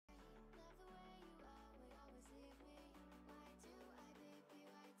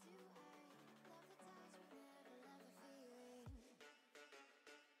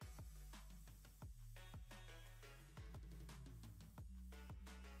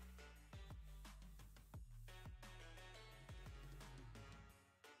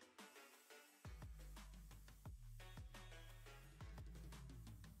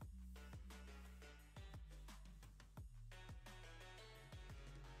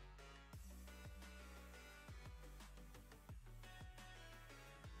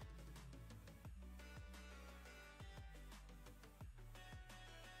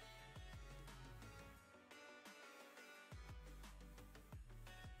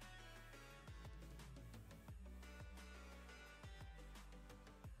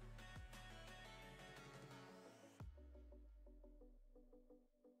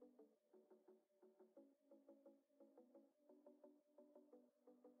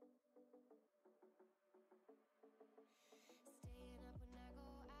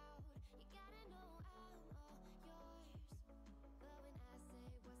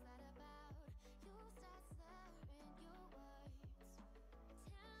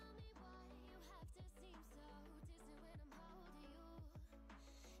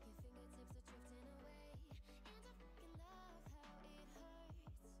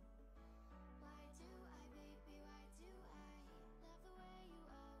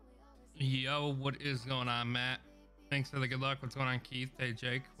Yo, what is going on, Matt? Thanks for the good luck. What's going on, Keith? Hey,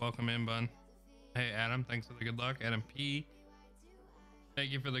 Jake. Welcome in, bud. Hey, Adam. Thanks for the good luck. Adam P.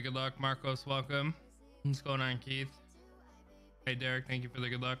 Thank you for the good luck. Marcos, welcome. What's going on, Keith? Hey, Derek. Thank you for the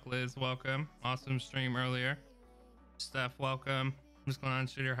good luck. Liz, welcome. Awesome stream earlier. Steph, welcome. What's going on,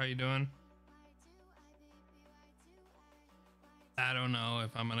 Shooter? How you doing? I don't know if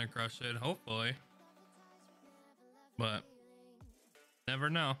I'm gonna crush it. Hopefully. But never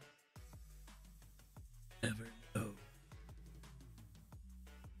know. Never know.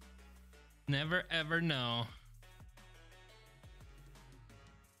 Never ever know.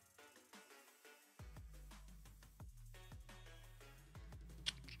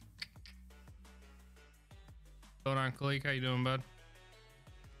 What's going on, Khalik? How you doing, bud?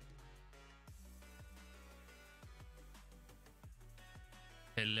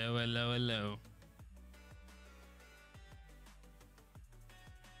 Hello, hello, hello.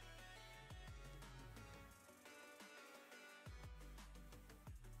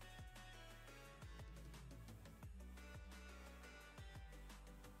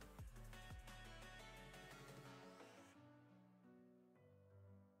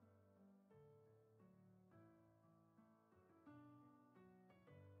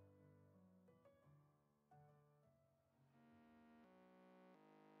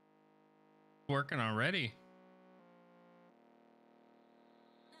 Working already.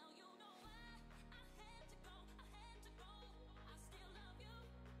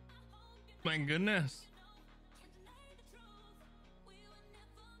 My goodness.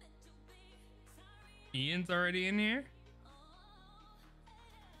 Ian's already in here?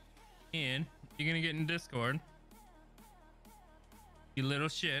 Ian, you gonna get in Discord? You little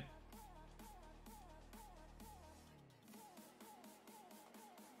shit.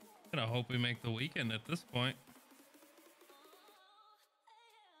 I hope we make the weekend at this point.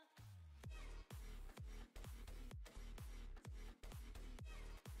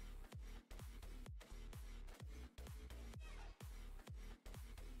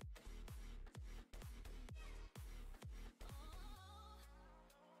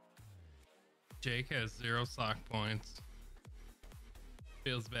 Jake has 0 sock points.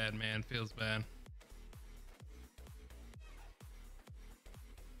 Feels bad, man. Feels bad.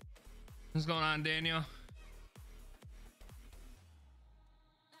 What's going on, Daniel?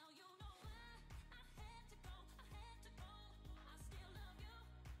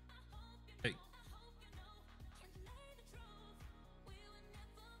 Hey.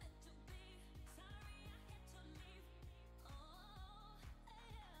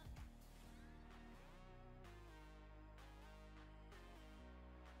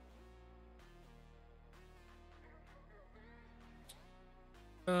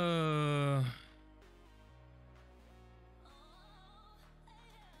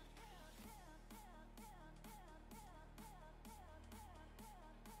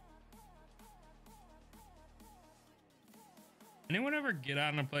 Anyone ever get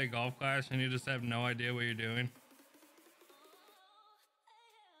out and play golf class and you just have no idea what you're doing?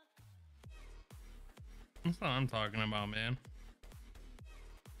 That's what I'm talking about, man.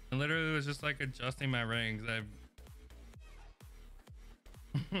 I literally was just like adjusting my rings. I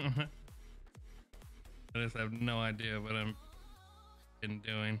just have no idea what I'm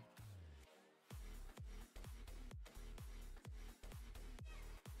doing.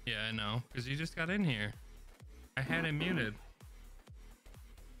 Yeah, I know, because you just got in here. I had it muted.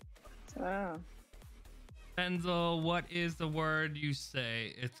 Oh. Denzel, what is the word you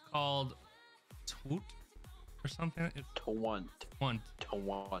say? It's called twoot or something. It's twunt. Want.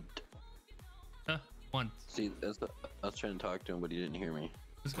 Twunt. Want. See, I was trying to talk to him, but he didn't hear me.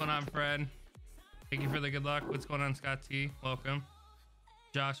 What's going on, Fred? Thank you for the good luck. What's going on, Scott T? Welcome.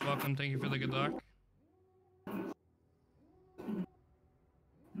 Josh, welcome. Thank you for the good luck.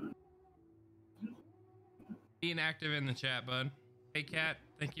 Being active in the chat, bud. Hey, Kat.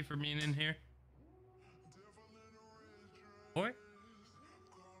 Thank you for being in here. Boy.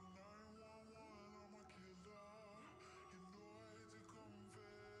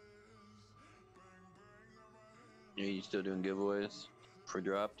 Are you still doing giveaways for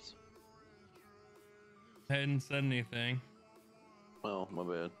drops? I hadn't said anything. Oh,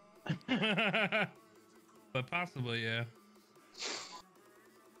 my bad. But possibly, yeah.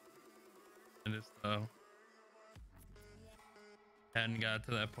 I just hadn't got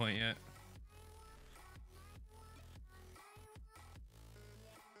to that point yet.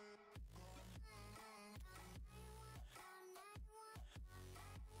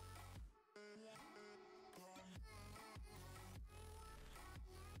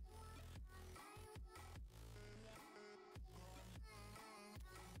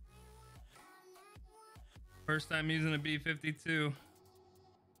 First time using a B-52.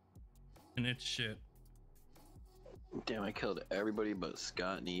 And it's shit. Damn, I killed everybody but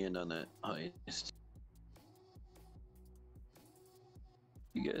Scott and Ian on that heist.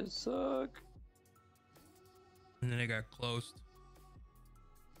 You guys suck. And then it got closed.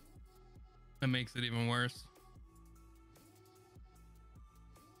 That makes it even worse.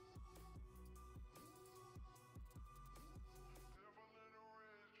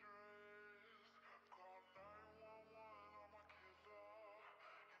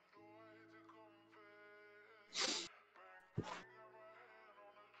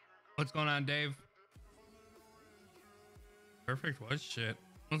 What's going on, Dave? Perfect. What shit?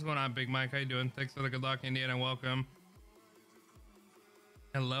 What's going on, Big Mike? How you doing? Thanks for the good luck, Indiana. Welcome.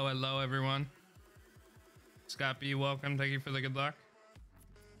 Hello, hello, everyone. Scott B, welcome. Thank you for the good luck.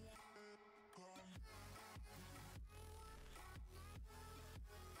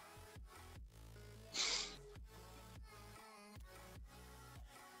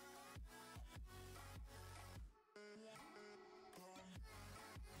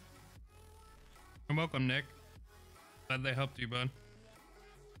 You're welcome, Nick. Glad they helped you, bud.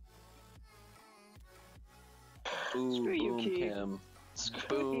 Boom, Screw you, boom, Keith. Cam.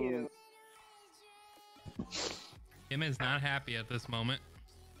 Screw Boom. you. Kim is not happy at this moment.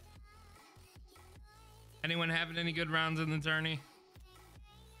 Anyone having any good rounds in the tourney?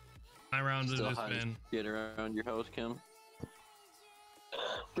 My rounds Still have just hot as been. shit around your house, Kim.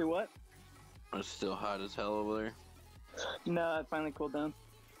 Do what? It's still hot as hell over there. No, it finally cooled down.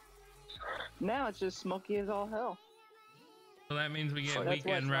 Now it's just smoky as all hell. So that means we get That's why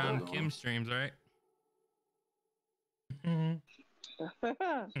weekend it's round cool. Kim streams, right?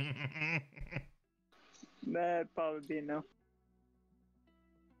 That'd probably be a no.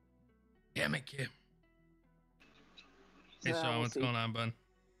 Damn it, Kim. Hey, Yeah, Sean, we'll what's see. going on, bud?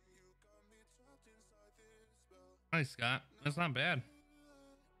 Hi, Scott. That's not bad.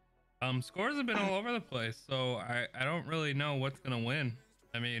 Scores have been all over the place, so I don't really know what's gonna win.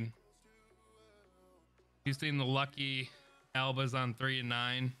 I mean, you've seen the lucky Albas on 3 and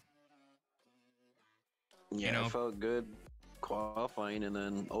 9. Yeah, You know- I felt good qualifying and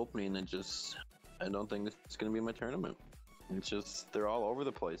then opening. And just, I don't think it's gonna be my tournament. It's just they're all over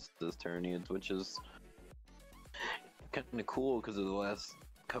the place this tourney, which is kind of cool because of the last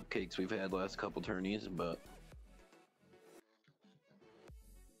cupcakes we've had last couple tourneys. But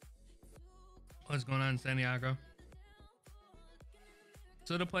What's going on, Santiago?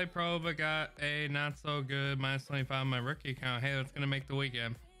 So to play pro, but got a not so good -25 on my rookie account. Hey, that's gonna make the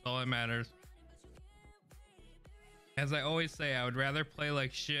weekend. That's all that matters. As I always say, I would rather play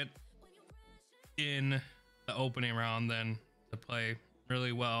like shit in the opening round than to play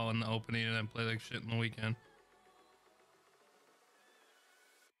really well in the opening and then play like shit in the weekend.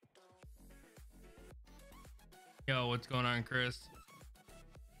 Yo, what's going on, Chris?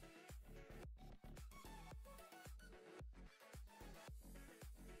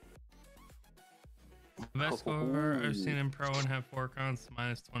 The best score I've seen in pro and have 4 counts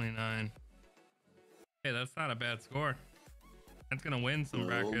 -29. Hey, that's not a bad score. That's gonna win some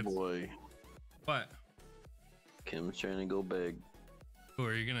brackets. Oh boy, What? Kim's trying to go big. Who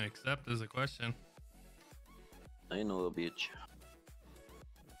are you gonna accept is a question. I know, little bitch.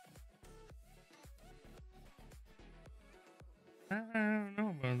 I don't know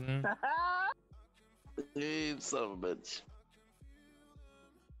about that. Hey, son of a bitch.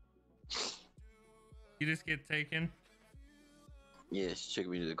 You just get taken. Yeah, she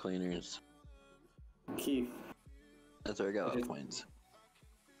took me to the cleaners. Keith, That's where I got Okay. the points.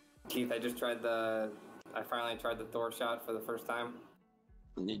 I just tried I finally tried the Thor shot for the first time.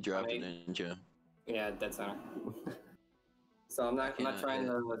 And you dropped it, Right. didn't you? Yeah, dead center. So I'm not Yeah, trying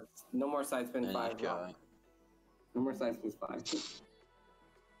yeah. the no more side spin And 5. you shot. No more side spin 5.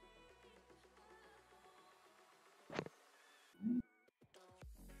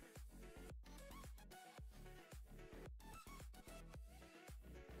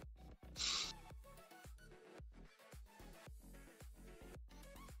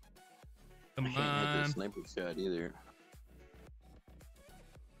 Come I can't hit on. the sniper shot either.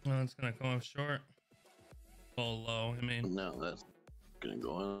 Oh, it's gonna come up short. Oh, low. I mean, No, that's gonna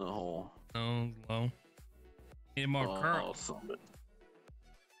go in the hole. no, low. Need more curl. son of a-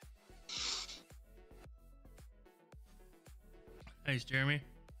 Nice, Jeremy.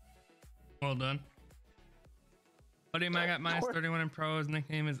 Well done. Buddy of mine got -31 in pro. His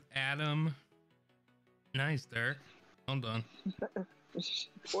nickname is Adam. Nice, Derek. Well done.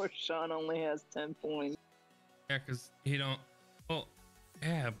 Poor Sean only has 10 points. Yeah, because he don't. Well,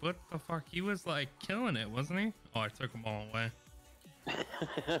 yeah, what the fuck? He was like killing it, wasn't he? Oh, I took them all away.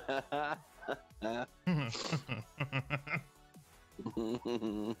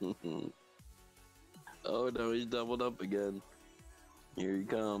 Oh no, he's doubled up again. Here he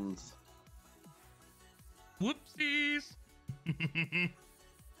comes. Whoopsies.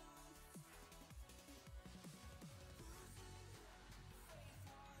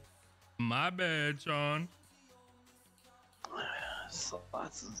 My bad, Sean.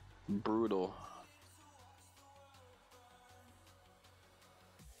 Slots is brutal.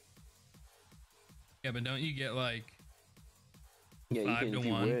 Yeah, but don't you get like Yeah, 5 you to can,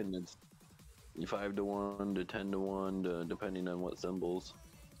 if 1? you win, it's 5 to 1 to 10 to 1, depending on what symbols.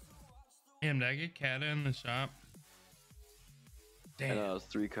 Damn, did I get Kata in the shop? Damn. And I was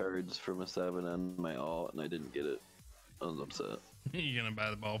 3 cards from a 7 on my alt, and I didn't get it. I was upset. You gonna buy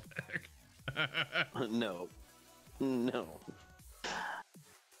the ball pack? No. No.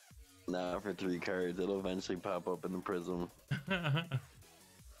 Nah, for 3 cards. It'll eventually pop up in the prism.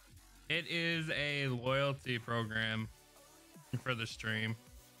 It is a loyalty program for the stream.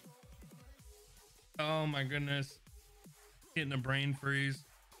 Oh my goodness. Getting a brain freeze.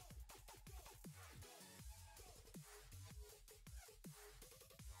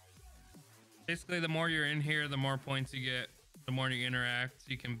 Basically, the more you're in here, the more points you get, the more you interact,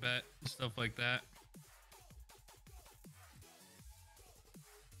 you can bet, stuff like that.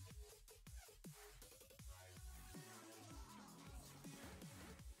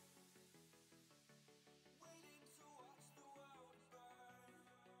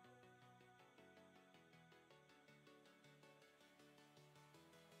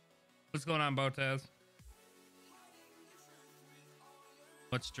 What's going on, Botaz?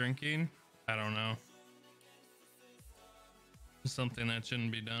 What's drinking? I don't know. Something that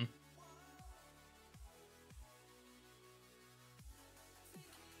shouldn't be done.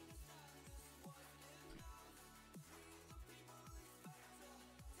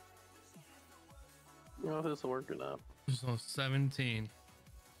 You know if this will work or not. So 17.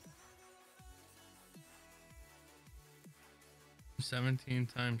 17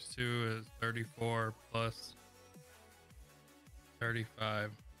 times 2 is 34 plus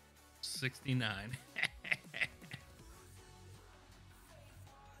 35. 69.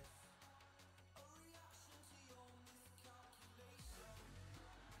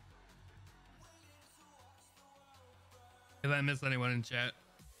 If I miss anyone in chat,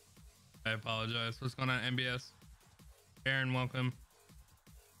 I apologize. What's going on, MBS? Aaron, welcome.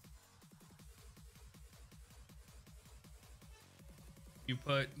 You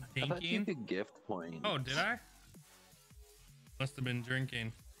put I thought you dinking? could gift points. Oh, did I? Must have been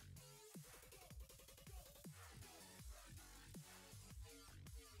drinking.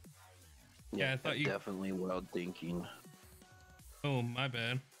 Yeah, I thought you... Definitely wild thinking. Oh, my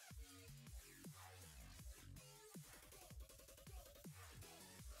bad.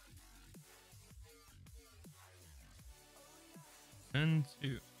 And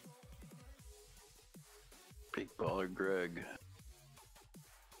 2. Big baller Greg.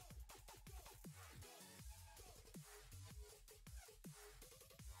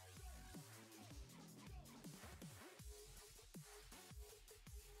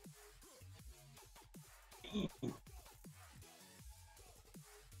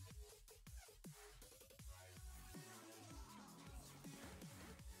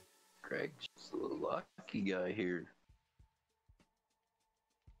 Greg's just a lucky guy here.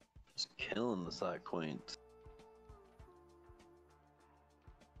 Just killing the side points.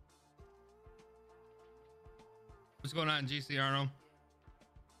 What's going on, GC Arnold?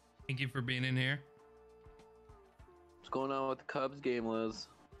 Thank you for being in here. What's going on with the Cubs game, Liz?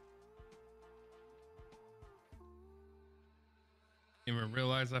 Didn't even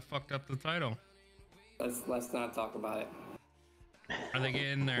realize I fucked up the title. Let's not talk about it. Are they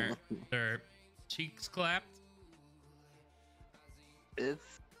getting their cheeks clapped?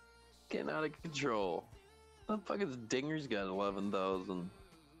 It's getting out of control. The fucking Dinger's got 11,000.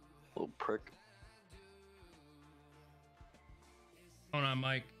 Little prick. Hold on,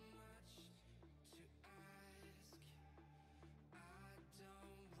 Mike.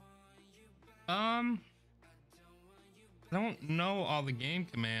 I don't know all the game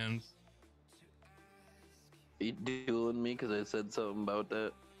commands. Are you dueling me because I said something about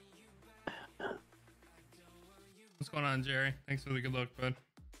that? What's going on, Jerry? Thanks for the good luck, bud.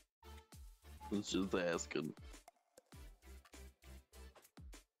 I was just asking.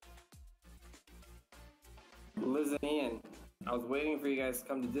 Liz and Ian, I was waiting for you guys to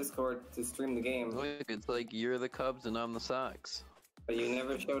come to Discord to stream the game, Look, it's like you're the Cubs and I'm the Sox. but you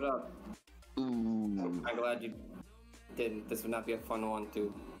never showed up. Ooh. I'm glad you didn't. This would not be a fun one,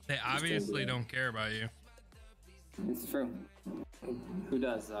 too. They obviously don't care about you. It's true. Who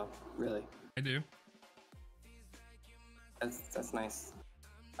does though? Really? I do. That's nice.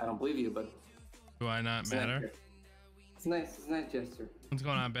 I don't believe you, but Do I not it's a nice matter? gesture. It's nice. It's a nice gesture. What's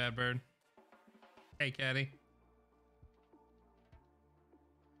going on, Bad Bird? Hey, Caddy.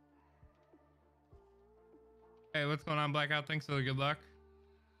 Hey, what's going on, Blackout? Thanks for the good luck.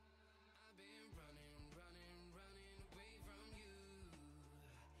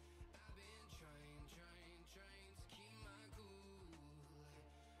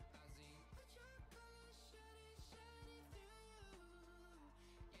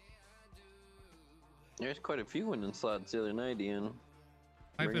 There's quite a few winning slots the other night, Ian.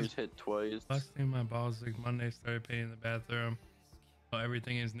 Life Ringers is hit twice. busting my balls like Monday started painting the bathroom. Well,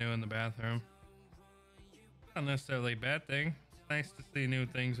 everything is new in the bathroom. Not necessarily a bad thing. It's nice to see new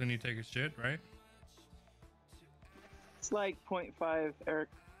things when you take a shit, right? It's like 0.5, Eric.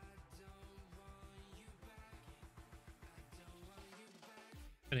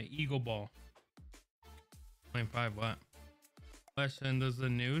 An eagle ball. 0.5 what? Question: does the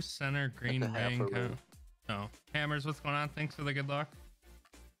new center green a half ring a count? ring. No. Hammers, what's going on? Thanks for the good luck.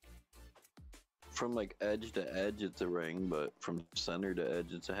 From like edge to edge, it's a ring, but from center to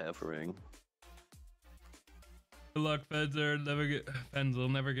edge, it's a half a ring. Good luck, Feds. Feds will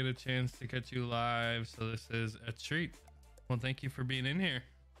never get a chance to catch you live, so this is a treat. Well, thank you for being in here.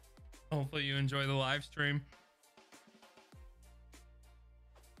 Hopefully you enjoy the live stream.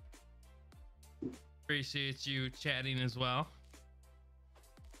 Appreciate you chatting as well.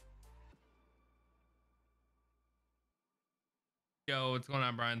 Yo, what's going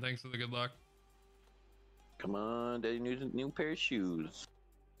on, Brian? Thanks for the good luck. Come on, Daddy needs a new pair of shoes.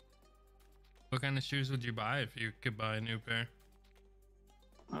 What kind of shoes would you buy if you could buy a new pair?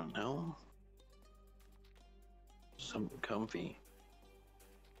 I don't know. Something comfy.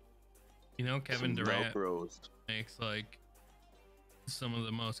 You know, Kevin Some Durant Velcros. makes like some of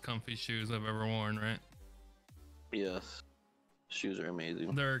the most comfy shoes I've ever worn, right? Yes. Shoes are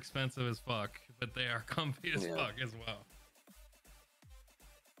amazing. They're expensive as fuck, but they are comfy as Yeah. fuck as well.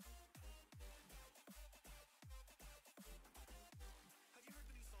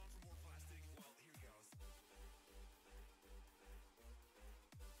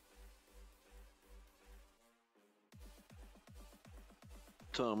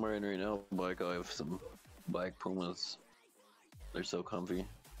 So I'm wearing right now, black. I have some black Pumas. They're so comfy.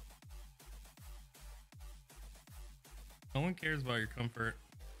 No one cares about your comfort.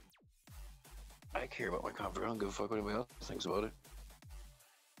 I care about my comfort. I don't give a fuck what anybody else thinks about it.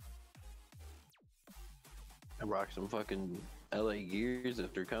 I rock some fucking LA gears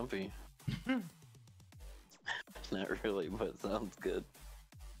if they're comfy. Not really, but it sounds good.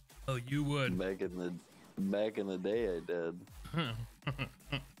 Oh, you would. Back in the day, I did.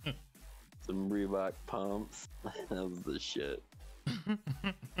 Some Reebok pumps. That was the shit.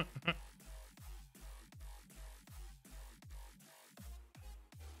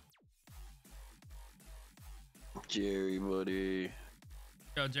 Jerry, buddy.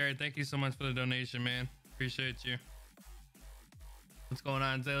 Yo, Jerry, thank you so much for the donation, man. Appreciate you. What's going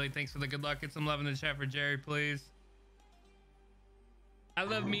on, Zaylee? Thanks for the good luck. Get some love in the chat for Jerry, please. I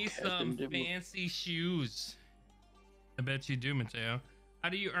love me some fancy shoes. I bet you do, Mateo. How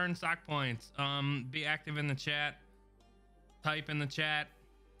do you earn sock points? Be active in the chat. Type in the chat.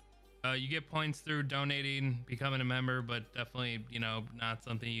 You get points through donating, becoming a member, but definitely, you know, not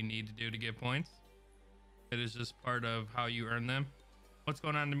something you need to do to get points. It is just part of how you earn them. What's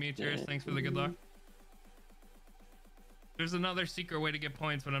going on, Demetrius? Thanks for the good luck. There's another secret way to get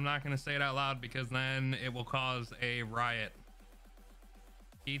points, but I'm not going to say it out loud because then it will cause a riot.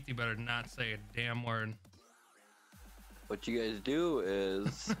 Keith, you better not say a damn word. What you guys do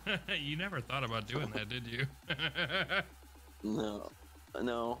is You never thought about doing that, did you?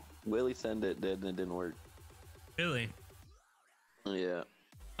 no. Willie sent it, did, and it didn't work. Really? Yeah.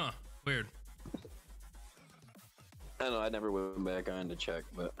 Huh. Weird. I don't know. I never went back on to check,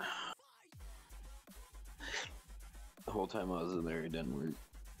 but the whole time I was in there, it didn't work.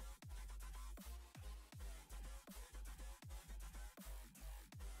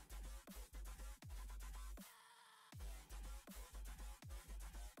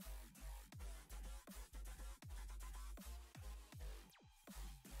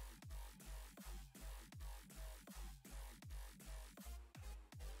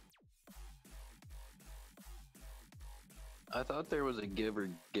 I thought there was a give or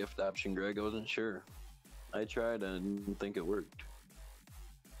gift option, Greg. I wasn't sure. I tried and I didn't think it worked.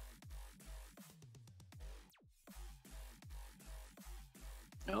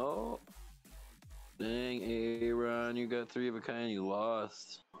 Oh. Dang, Aaron, you got 3 of a kind. You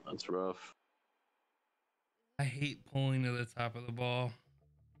lost. That's rough. I hate pulling to the top of the ball.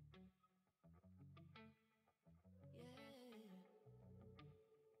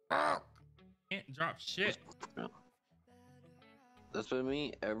 Can't drop shit. That's been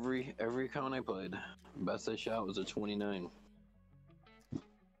me every count I played. Best I shot was a 29.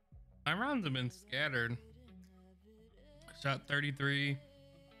 My rounds have been scattered. I shot 33,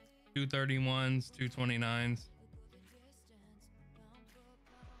 231s, 229s.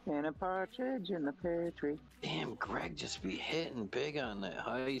 And a partridge in the pear tree. Damn, Greg just be hitting big on that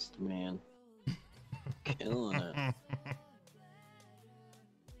heist, man. Killing it.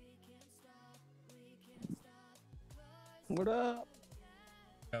 What up?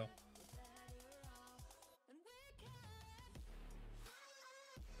 Go.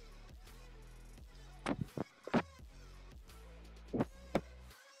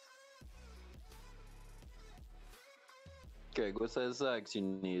 Greg, what size socks you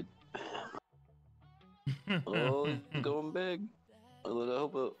need? Oh, he's going big. I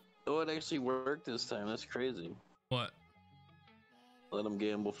hope it actually worked this time. That's crazy. What? Let him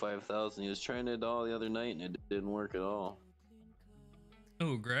gamble 5,000. He was trying it all the other night and it didn't work at all.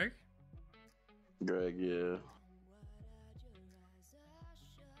 Oh, Greg? Greg, yeah.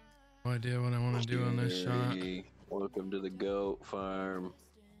 No idea what I want to do on this shot. Jerry, welcome to the goat farm.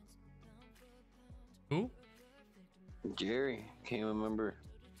 Who? Jerry, can't remember.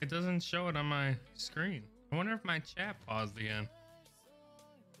 It doesn't show it on my screen. I wonder if my chat paused again.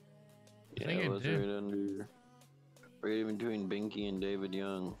 I Yeah, think it it was did. right under, right in between Binky and David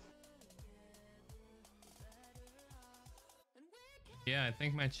Young. Yeah, I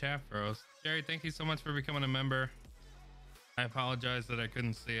think my chat froze. Jerry, thank you so much for becoming a member. I apologize that I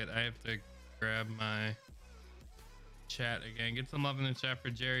couldn't see it. I have to grab my chat again. Get some love in the chat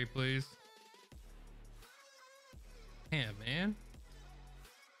for Jerry, please. Yeah, man.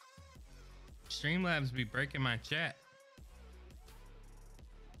 Streamlabs be breaking my chat.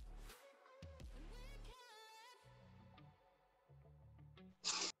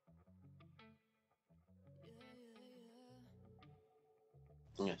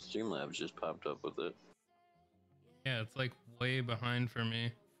 Yeah, Streamlabs just popped up with it. Yeah, it's like way behind for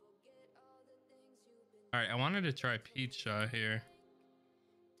me. All right, I wanted to try Peach Shot here.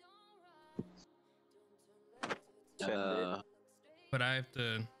 But I have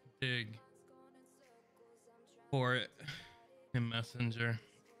to dig for it in Messenger.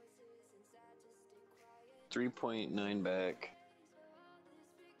 3.9 back.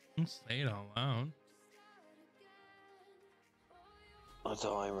 Don't say it out loud. That's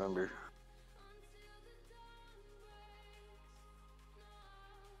all I remember.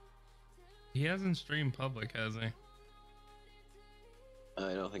 He hasn't streamed public, has he?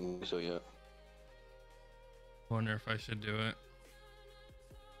 I don't think so yet. Wonder if I should do it.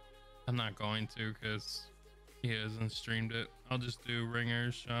 I'm not going to because he hasn't streamed it. I'll just do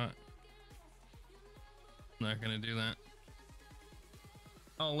Ringer's shot. I'm not gonna do that.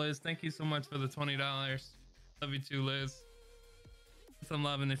 Oh, Liz, thank you so much for the $20. Love you too, Liz. Some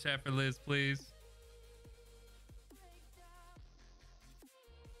love in the chat for Liz, please.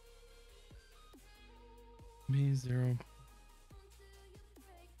 Me zero.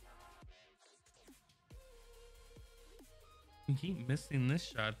 You keep missing this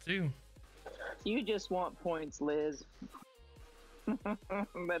shot too. You just want points, Liz.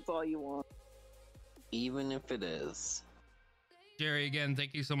 That's all you want. Even if it is. Jerry, again,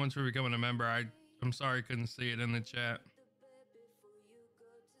 thank you so much for becoming a member. I'm sorry I couldn't see it in the chat.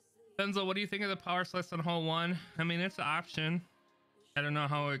 Denzel, what do you think of the power slice on hole 1? I mean, it's an option. I don't know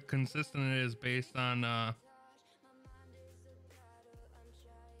how consistent it is based on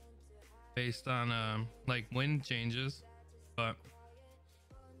like wind changes, but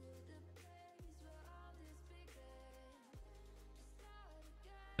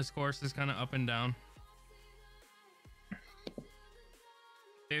this course is kind of up and down.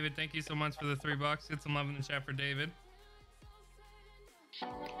 David, thank you so much for the $3. Get some love in the chat for David.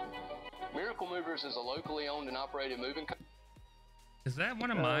 Miracle Movers is a locally owned and operated moving company. Is that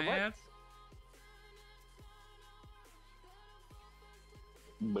one of my what? ads?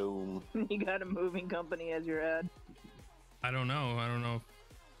 Boom. You got a moving company as your ad. I don't know. I don't know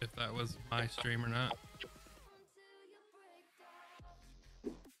if that was my stream or not.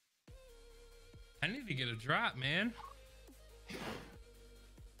 I need to get a drop, man.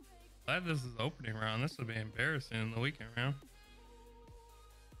 Glad this is opening round. This would be embarrassing in the weekend round.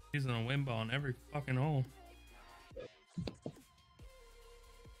 He's in a win ball in every fucking hole.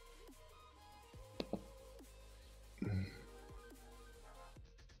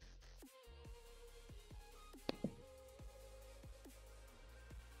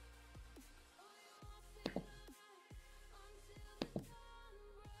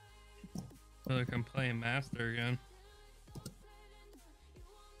 So I can play master again.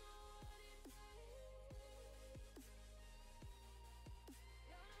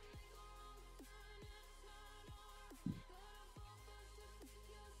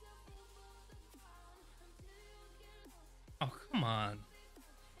 Oh, come on.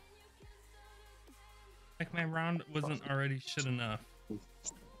 Like my round wasn't already shit enough.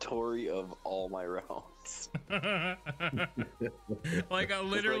 Story of all my rounds. Like I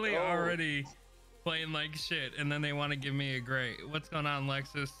literally like, oh. already playing like shit, and then they want to give me a great. What's going on,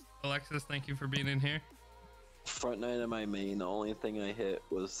 Alexis? Alexis, thank you for being in here. Front nine of my main, the only thing I hit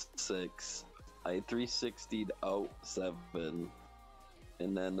was 6. I 360'd out 7.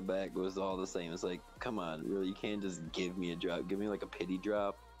 And then the back was all the same. It's like, come on, really? You can't just give me a drop. Give me like a pity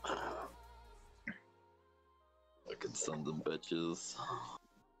drop. Fucking sons of bitches.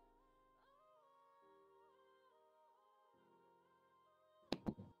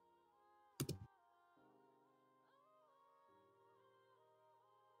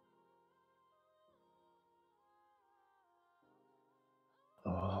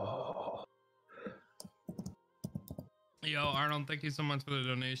 Oh. Yo, Arnold, thank you so much for the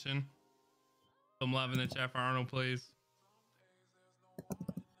donation. Some love in the chat for Arnold, please.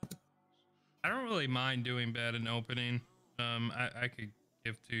 I don't really mind doing bad in opening. I could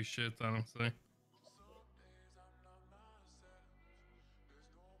give two shits, honestly.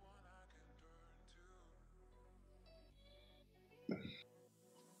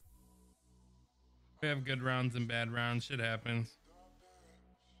 We have good rounds and bad rounds. Shit happens.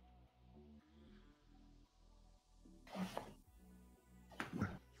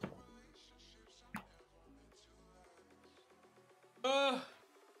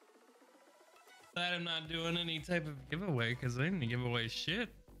 Glad I'm not doing any type of giveaway because I didn't give away shit.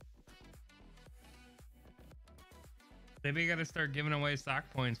 Maybe I gotta start giving away stock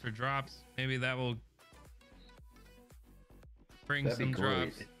points for drops. Maybe that will bring That'd some be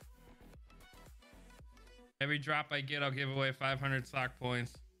great. drops. Every drop I get, I'll give away 500 stock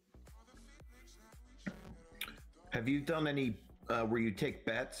points. Have you done any where you take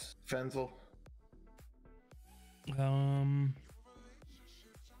bets, Fenzel?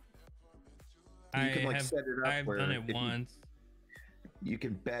 You can like set it up I've where done it if once. You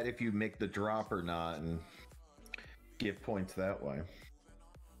can bet if you make the drop or not and give points that way.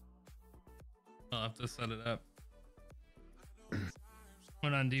 I'll have to set it up.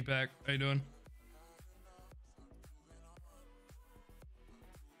 What on, Deepak? How you doing?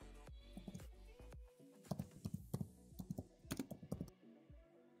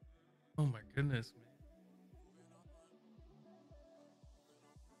 Oh my goodness, man.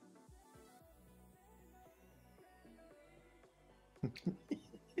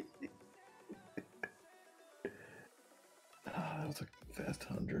 That was a fast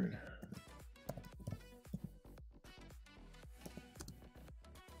 100.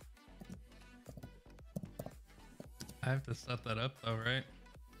 I have to set that up though, right?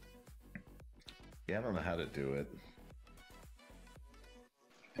 Yeah, I don't know how to do it.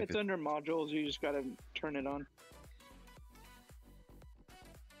 It's under modules. You just gotta turn it on.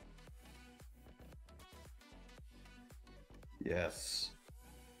 Yes.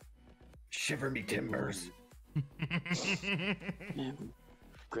 Shiver me timbers. Man,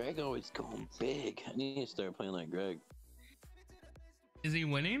 Greg always going big. I need to start playing like Greg. Is he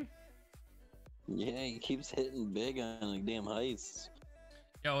winning? Yeah, he keeps hitting big on like damn heists.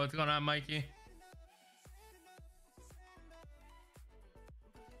 Yo, what's going on, Mikey?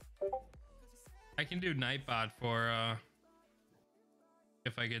 I can do Nightbot for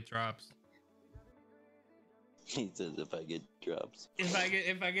if I get drops. He says if I get drops. If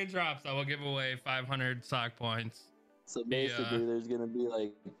I get drops, I will give away 500 stock points. So basically, there's gonna be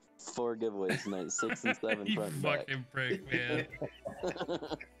like 4 giveaways tonight, 6 and 7 You front and back. fucking prick, man.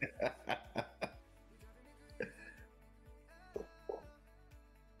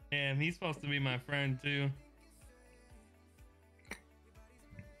 Damn, he's supposed to be my friend too.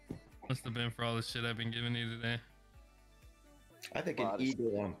 Must have been for all the shit I've been giving you today. I think an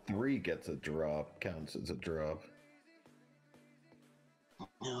eagle on 3 gets a drop, counts as a drop.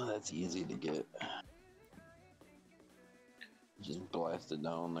 No, that's easy to get. Just blast it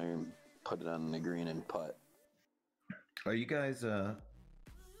down there and put it on the green and putt. Are you guys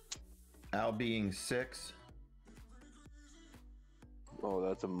Al being 6? Oh,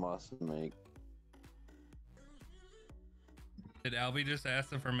 that's a must make. Did Albie just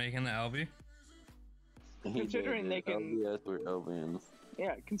ask if we're making the Albie? Considering they can, Yes, we're Albions.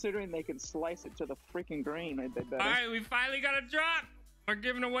 yeah, considering they can slice it to the freaking green, I bet better. All right, we finally got a drop. We're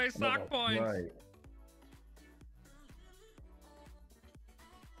giving away stock points. Right.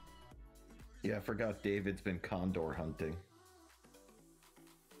 Yeah, I forgot David's been condor hunting.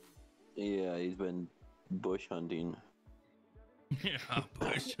 Yeah, he's been bush hunting. Yeah,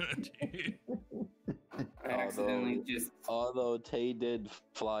 bush hunting. I accidentally just Although Tay did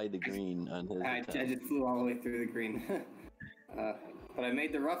fly the green on his I attempt. just flew all the way through the green. But I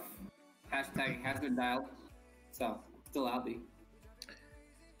made the rough. Hashtag hazard dialed. So, still Albie.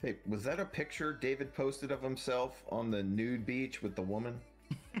 Hey, was that a picture David posted of himself on the nude beach with the woman?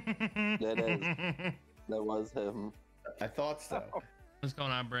 That was him. I thought so. What's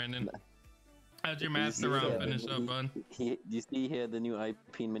going on, Brandon? How'd your master round finish up, bud? Do you see he had the new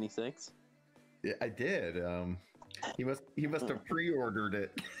IP Mini 6? Yeah, I did. He must have pre-ordered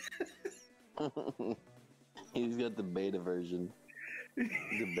it. He's got the beta version. The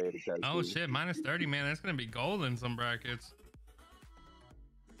beta test. Oh shit, -30, man. That's gonna be gold in some brackets.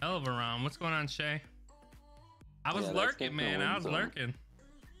 Hell of a round. What's going on, Shay? I was lurking, man. I was lurking.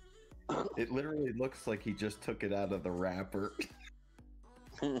 It literally looks like he just took it out of the wrapper.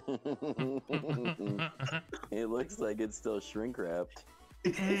 It looks like it's still shrink wrapped.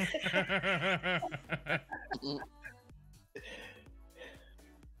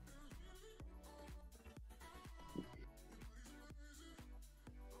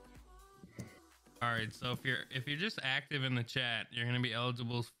 All right, so if you're just active in the chat, you're gonna be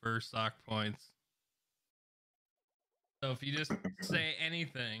eligible for stock points. So if you just say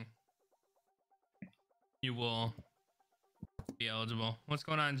anything, you will be eligible. What's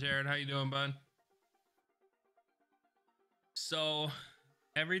going on, Jared? How you doing, bud? So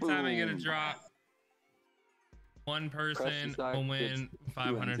every time I get a drop, one person will win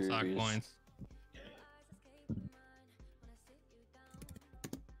 500 stock points.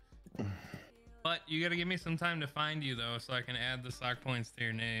 But you gotta give me some time to find you though, so I can add the stock points to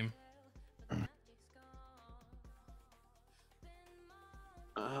your name.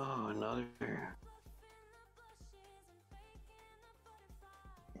 Oh, another.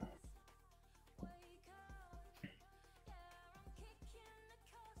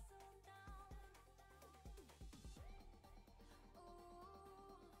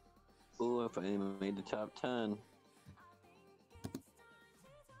 Ooh, if I made the top 10.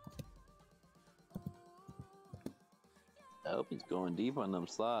 I hope he's going deep on them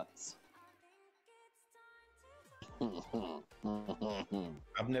slots.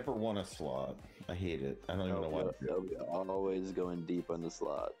 I've never won a slot. I hate it. I don't even know why. I'm always going deep on the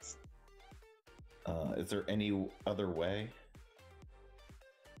slots. Is there any other way?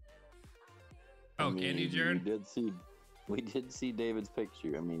 Oh, can you, Jared? We did see David's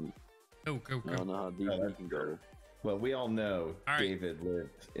picture. I mean, go. I don't know how deep we can go. Well, we all know All right. David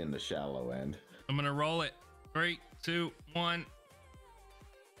lived in the shallow end. I'm gonna roll it. 3, 2, 1.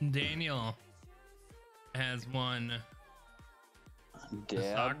 Daniel has won the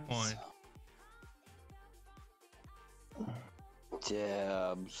stock point.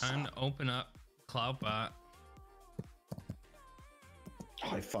 Dabs. Time to open up Cloudbot.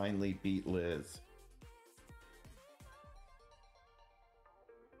 I finally beat Liz.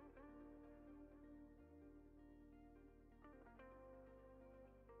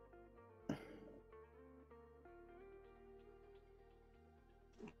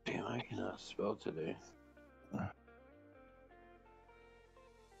 Damn, I cannot spell today.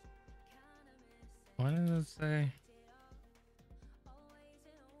 What does it say?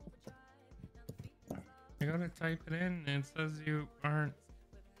 I gotta type it in and it says you aren't.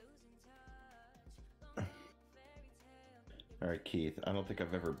 All right, Keith. I don't think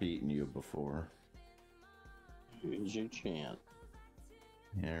I've ever beaten you before. Here's your chance.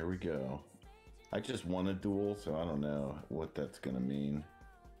 Here we go. I just won a duel, so I don't know what that's gonna mean.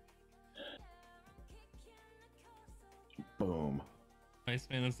 Boom.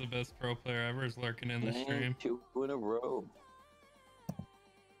 Iceman is the best pro player ever, is lurking in the Dang, stream. 2 in a row.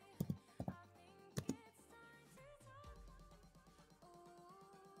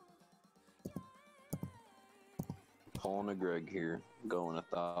 Pulling a Greg here, going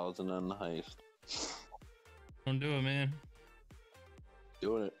 1,000 on the heist. Don't do it, man.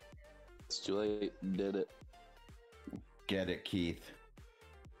 Doing it. It's too late. Did it. Get it, Keith.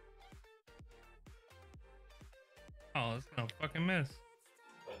 Oh, it's gonna fucking miss.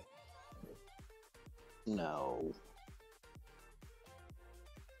 No.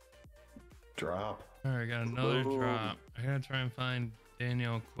 Drop. All right, got another Boom. drop. I gotta try and find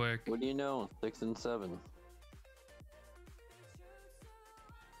Daniel quick. What do you know? 6 and 7.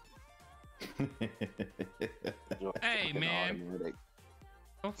 Hey, Fucking man. automatic.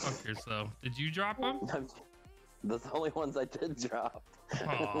 Go fuck yourself. Did you drop him? That's the only ones I did drop.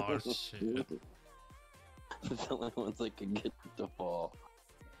 Oh, shit. That's the only ones I could get to fall.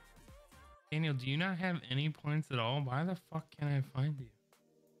 Daniel, do you not have any points at all? Why the fuck can't I find you?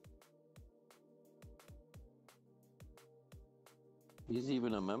 He's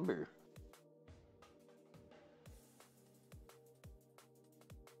even a member.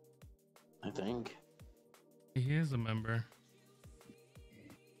 I think. He is a member.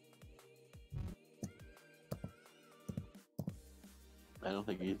 I don't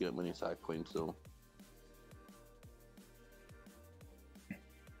think he's got many sock points though.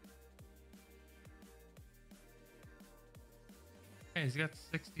 Hey, he's got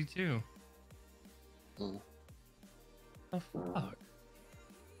 62. Mm. The fuck?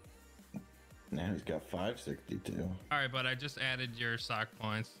 Now he's got 562. All right, but I just added your sock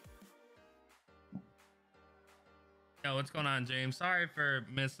points. Yo, what's going on, James? Sorry for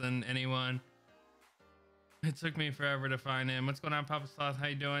missing anyone. It took me forever to find him. What's going on, Papa Sloth? How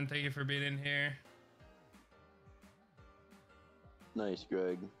you doing? Thank you for being in here. Nice,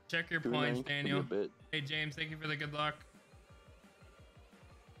 Greg. Check your Two points, ninth, give me Daniel. a bit. Hey, James, thank you for the good luck.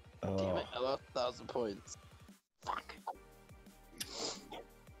 Damn Oh, it, I lost 1,000 points. Fuck.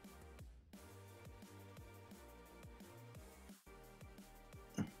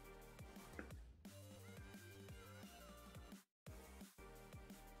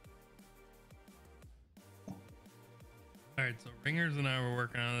 All right, so Ringers and I were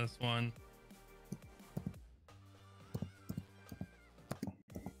working on this one.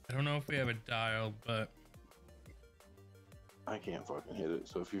 I don't know if we have it dialed, but I can't fucking hit it,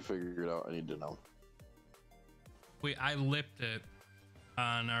 so if you figure it out, I need to know. I lipped it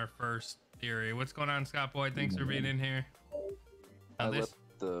on our first theory. What's going on, Scott Boyd? Thanks for being in here. I Now this, left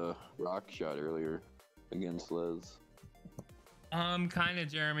the rock shot earlier against Les. kind of,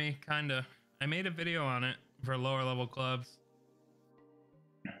 Jeremy, kind of. I made a video on it for lower level clubs.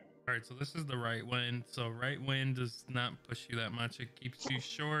 All right, so this is the right wind. So right wind does not push you that much. It keeps you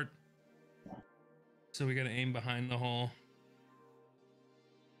short. So we got to aim behind the hole.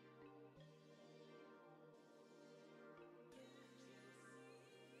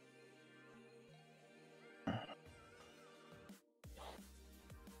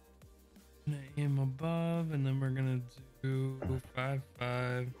 Gonna aim above, and then we're gonna do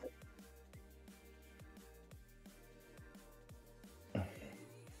 5-5.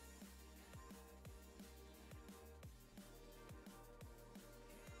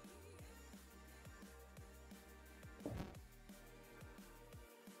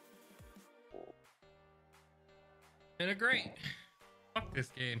 And a great. Fuck this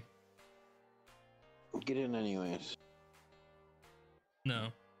game. Get in anyways. No,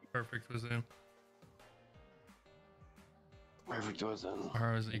 perfect was in. Perfect was in.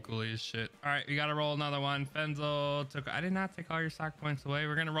 Ours equally as shit. All right, we gotta roll another one. Fenzel took. I did not take all your sock points away.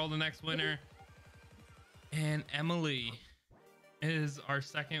 We're gonna roll the next winner, and Emily is our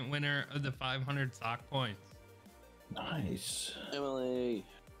second winner of the 500 sock points. nice. Emily.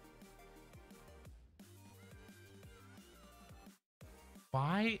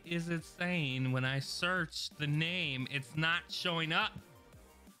 Why is it saying when I search the name, it's not showing up?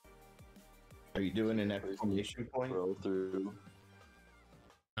 Are you doing an exclamation point? Roll through.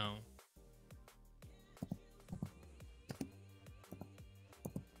 No.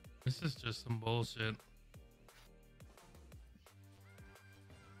 This is just some bullshit.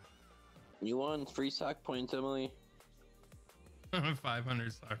 You won free sock points, Emily.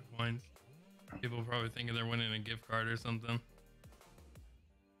 500 sock points. People probably thinking they're winning a gift card or something.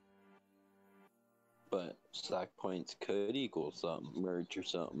 But sock points could equal something, merch or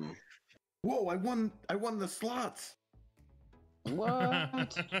something. Whoa! I won the slots.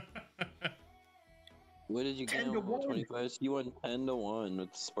 What? What did you get? 10 to 1. 25. You won 10-1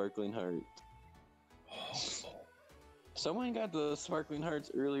 with sparkling heart. Someone got the sparkling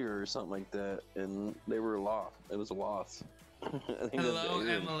hearts earlier or something like that, and they were lost. It was a loss. I think Hello, that's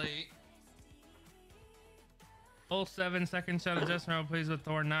it. Emily. Full 7-second shot adjustment roll, please, with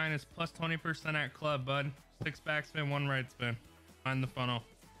Thor 9 is plus 20% at club, bud. 6 backspin, 1 right spin. Find the funnel.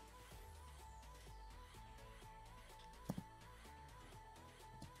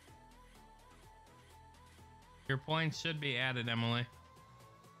 Your points should be added, Emily.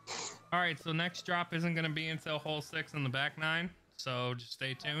 All right, so next drop isn't going to be until hole 6 in the back 9, so just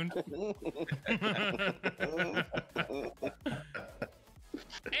stay tuned. And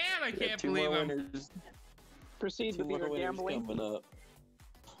I can't Two believe more I'm... winners. Proceed Two with more your winners gambling. coming up.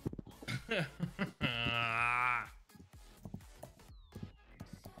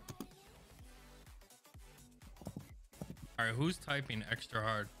 All right, who's typing extra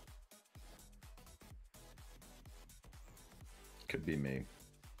hard? Could be me.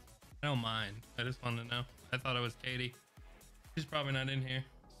 I don't mind. I just wanted to know. I thought it was Katie. She's probably not in here.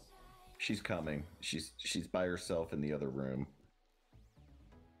 She's coming. She's by herself in the other room.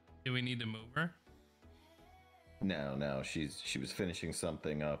 Do we need to move her? No. She was finishing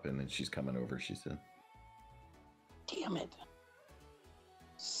something up, and then she's coming over. She said. Damn it.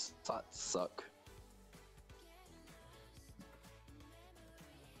 Slots suck.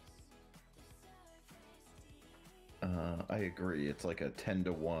 I agree. It's like a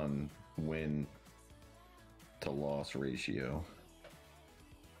 10-to-1 win to loss ratio.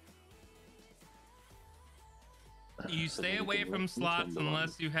 You stay away from slots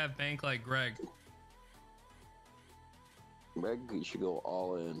unless you have bank like Greg. Greg, you should go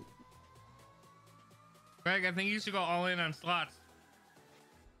all in. Greg, I think you should go all in on slots.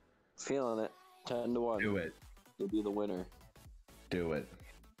 Feeling it. 10-to-1. Do it. You'll be the winner. Do it.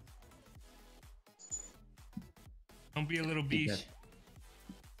 Don't be a little You beach. got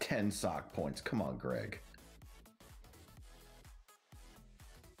 10 sock points. Come on, Greg.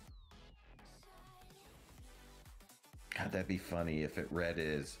 God, that'd be funny if it read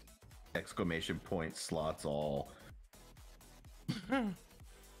as exclamation point slots all.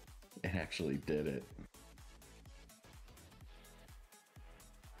 It actually did it.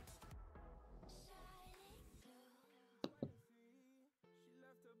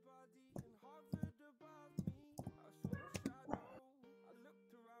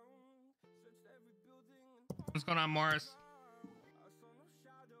 What's going on, Morris?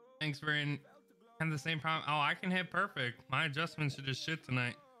 Thanks for in. Have the same problem. Oh, I can hit perfect. My adjustments are just shit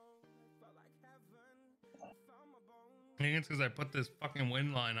tonight. I think it's because I put this fucking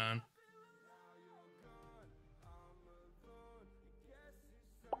wind line on.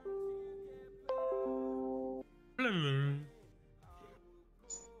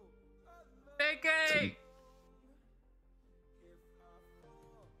 AK!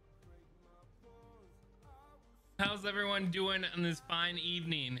 How's everyone doing on this fine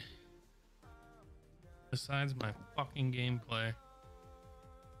evening? Besides my fucking gameplay.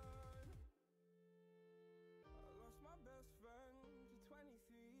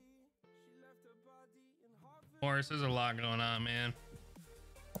 Morris, there's a lot going on, man.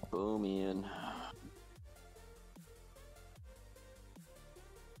 Boom, Ian.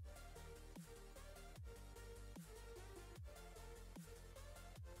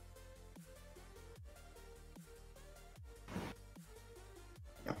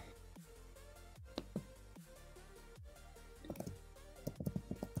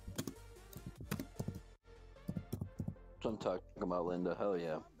 I'm talking about, Linda. Hell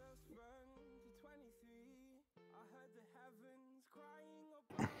yeah.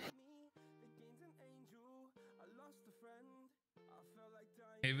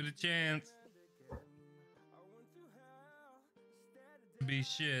 Gave it a chance. Be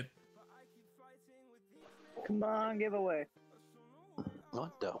shit. Come on, giveaway.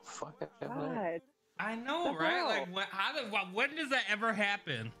 What the fuck happened there? God. I know, right? Like, when does that ever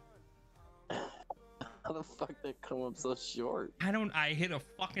happen? How the fuck did it come up so short? I hit a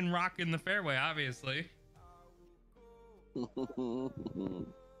fucking rock in the fairway, obviously.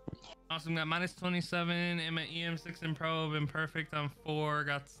 Awesome, got minus 27 in my EM6 and Pro, been perfect on 4,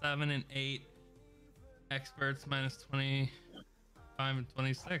 got 7 and 8. Experts minus 25 and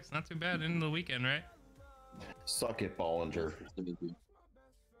 26. Not too bad into the weekend, right? Suck it, Bollinger.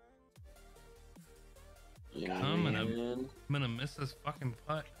 Yeah, I'm man. gonna miss this fucking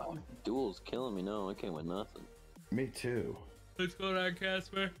putt. Oh, Duel's killing me now. I can't win nothing. Me too. What's going on,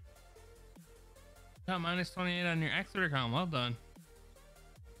 Casper? Got minus 28 on your expert account. Well done.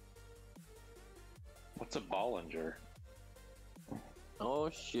 What's a Bollinger? Oh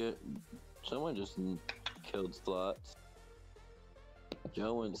shit. Someone just killed slots.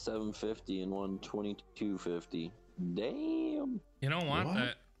 Joe went 750 and won 2250. Damn. You don't want What?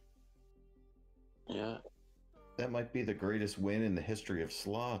 that. Yeah. That might be the greatest win in the history of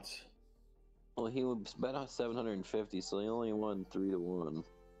slots. Well, he was bet on 750, so he only won 3-1.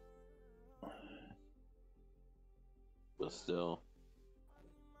 But still.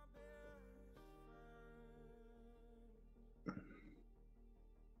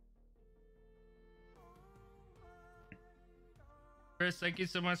 Chris, thank you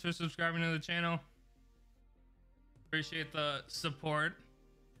so much for subscribing to the channel. Appreciate the support.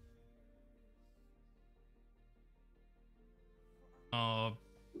 Oh,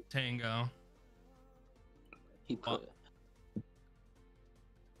 Tango. He put.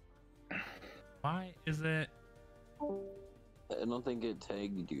 Why is it? I don't think it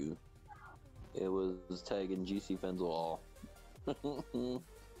tagged you. It was tagging GC Fenzel all. Oh,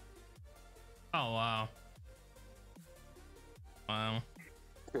 wow. Wow.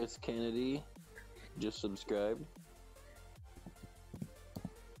 Chris Kennedy just subscribed.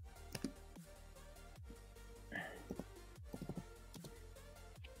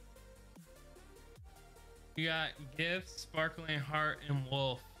 You got Gift, Sparkling Heart, and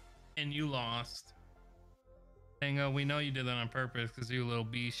Wolf, and you lost. Tango, we know you did that on purpose because you a little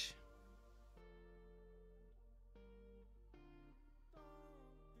beesh.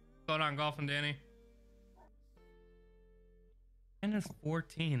 What's going on, Golfing Danny? Minus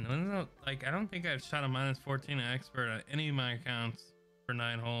 14. What is that? Like, I don't think I've shot a minus 14 at expert on any of my accounts for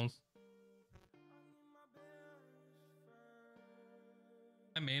 9 holes.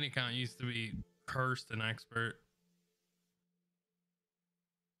 My main account used to be cursed and expert.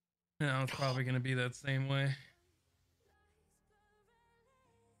 Now it's probably going to be that same way.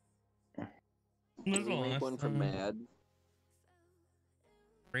 Can we make one for Mad?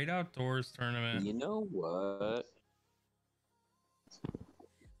 Great Outdoors tournament. You know what?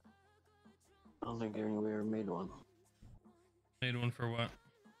 I don't think anybody ever made one. Made one for what?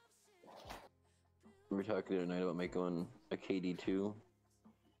 We were talking the other night about making one a KD2.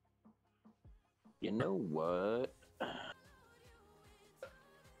 You know what?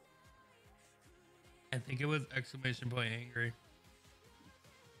 I think it was exclamation point angry.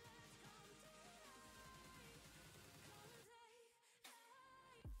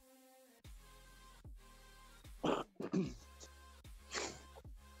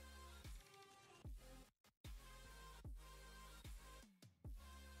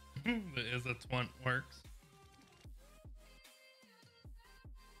 But is a twant works.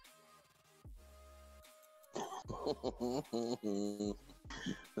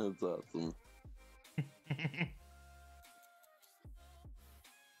 That's awesome.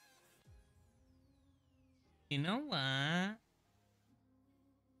 You know what?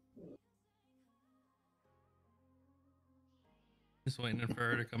 Just waiting for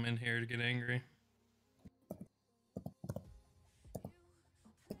her to come in here to get angry.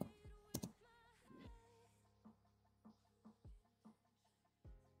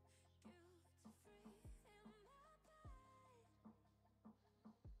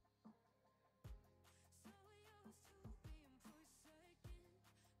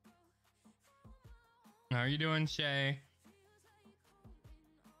 How are you doing, Shay?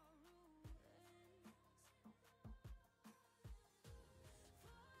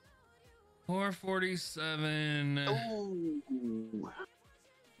 $447. Oh,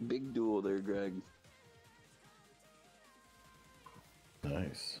 big duel there, Greg.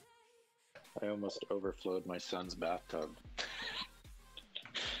 Nice. I almost overflowed my son's bathtub.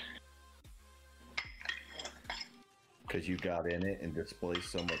 Because you got in it and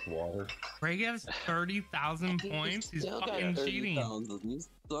displaced so much water. Greg has 30,000 points. He's fucking cheating.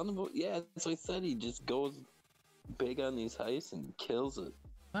 Yeah, that's what I said. He just goes big on these heists and kills it.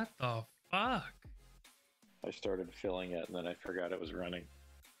 What the fuck? I started filling it and then I forgot it was running.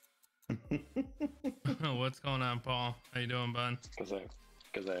 What's going on, Paul? How you doing, bud? Because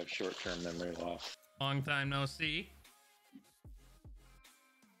I have short-term memory loss. Long time no see.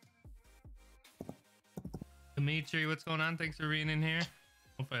 Dimitri, what's going on? Thanks for being in here.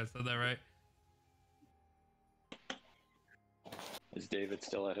 Hopefully I said that right. Is David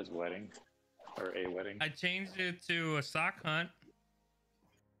still at his wedding? Or a wedding? I changed it to a sock hunt.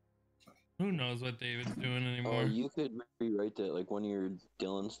 Who knows what David's doing anymore? Oh, you could rewrite that, like one of your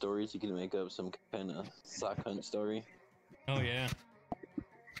Dylan stories. You could make up some kind of sock hunt story. Oh, yeah.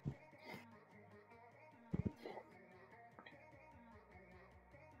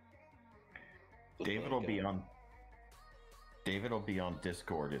 David will be on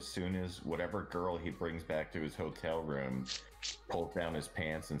Discord as soon as whatever girl he brings back to his hotel room pulls down his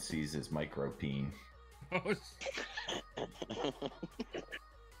pants and sees his micro peen. Oh,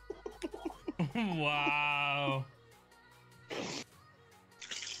 wow.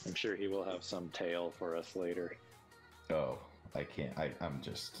 I'm sure he will have some tale for us later. Oh, I can't. I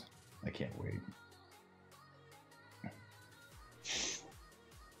can't wait.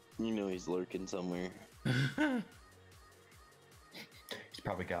 You know he's lurking somewhere. He's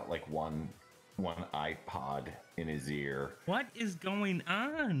probably got like one iPod in his ear. What is going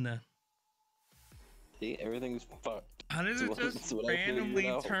on? See, everything's fucked. How did it just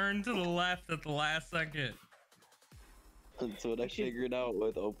randomly turn to the left at the last second? That's what I figured out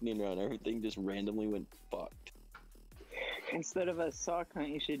with opening round. Everything just randomly went fucked. Instead of a sock hunt,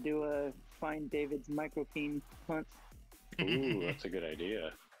 you should do a find David's micropene hunt. Ooh, that's a good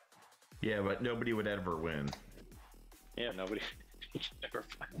idea. Yeah, but nobody would ever win. Yeah, nobody. You can never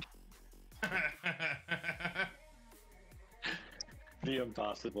find the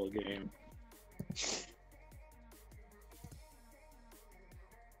impossible game.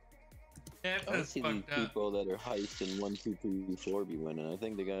 Yeah, I don't see these people that are heisting 1, 2, 3, 4 be winning. I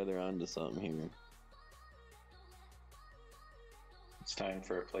think they're onto something here. It's time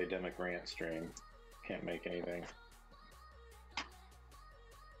for a Playdemic rant stream. Can't make anything.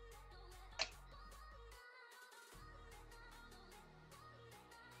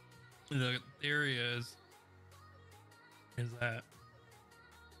 The theory is that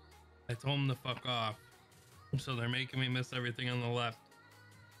I told them to fuck off, so they're making me miss everything on the left.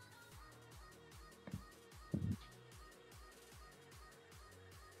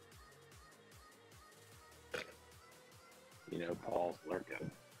 You know, Paul's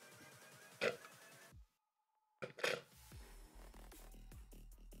lurking.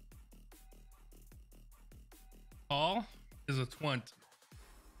 Paul is a twint.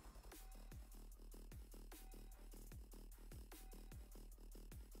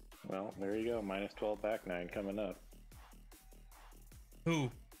 Well, there you go. Minus 12 back 9 coming up.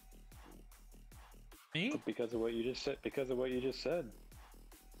 Who? Me? Because of what you just said. Because of what you just said.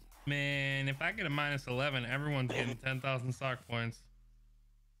 Man, if I get a minus 11, everyone's getting 10,000 stock points.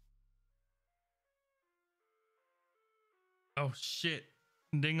 Oh shit.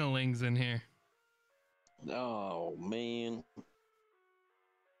 Dingaling's in here. Oh man.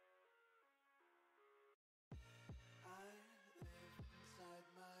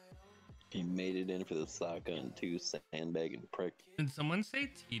 He made it in for the sock on 2 sandbagging prick. Did someone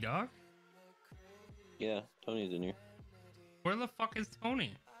say T-Dog? Yeah, Tony's in here. Where the fuck is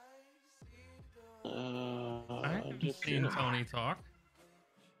Tony? I haven't seen Tony talk.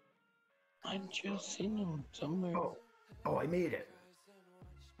 I just seen him somewhere. Oh, I made it.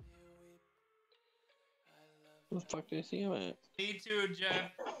 Where the fuck did I see him at? Me too,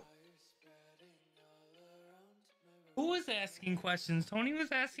 Jeff. Who was asking questions? Tony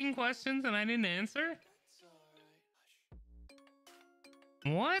was asking questions and I didn't answer?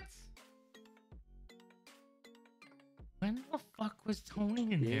 What? When the fuck was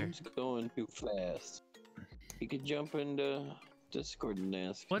Tony in here? He's going too fast. He could jump into Discord and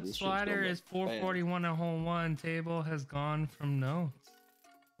ask. What This shit's slider going is fast. 441 a hole one? Table has gone from notes.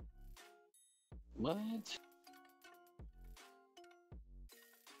 What?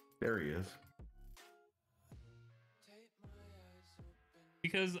 There he is.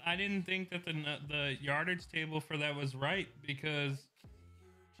 Because I didn't think that the yardage table for that was right, because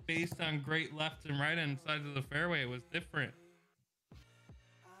based on great left and right hand sides of the fairway, it was different.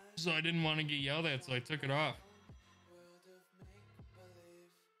 So I didn't want to get yelled at, so I took it off.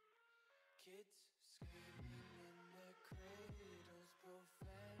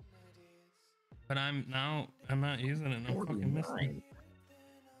 But I'm not using it and I'm fucking missing.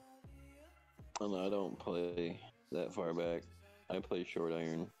 Oh no, I don't play that far back. I play short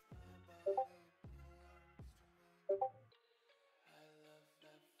iron.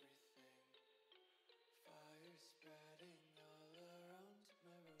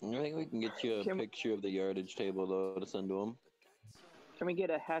 I think we can get you a picture of the yardage table though to send to him. Can we get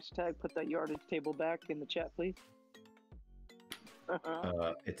a hashtag? Put that yardage table back in the chat, please.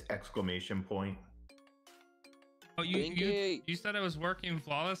 It's exclamation point. Oh, you said it was working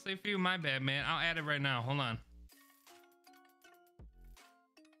flawlessly for you? My bad, man. I'll add it right now. Hold on.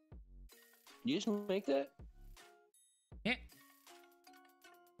 You just make that? Yeah.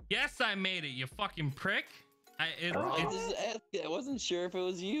 Yes, I made it, you fucking prick. I wasn't sure if it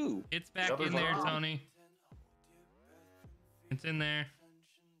was you. It's back in there, Tony. It's in there.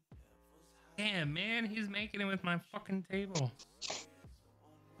 Damn, man, he's making it with my fucking table.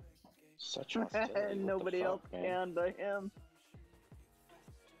 Such a Nobody else can but him.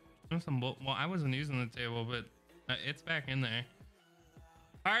 Well, I wasn't using the table, but it's back in there.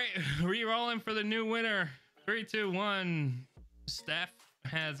 All right, re-rolling for the new winner. 3, 2, 1. Steph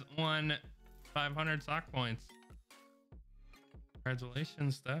has won 500 stock points.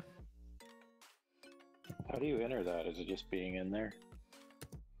 Congratulations, Steph. How do you enter that? Is it just being in there?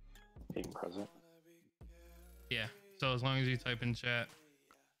 Being present? Yeah, so as long as you type in chat.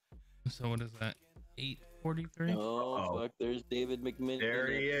 So what is that? 843? Oh, fuck, there's David McMinn. There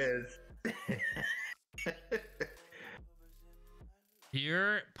he is.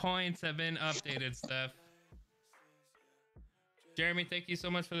 Your points have been updated, Steph. Jeremy, thank you so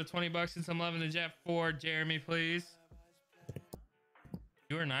much for the 20 bucks and some love in the chat for Jeremy, please.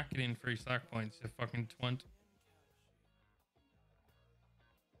 You are not getting free stock points, you fucking twint.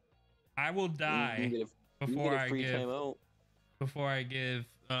 I will die before I give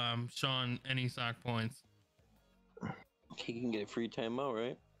Sean any stock points. He can get a free timeout,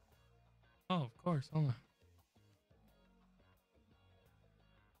 right? Oh, of course. Hold on.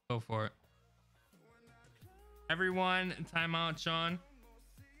 Go for it. Everyone, timeout, Sean.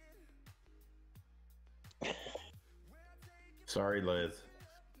 Sorry, Liz.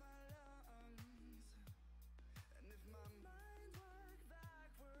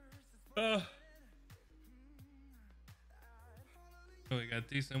 Oh, we got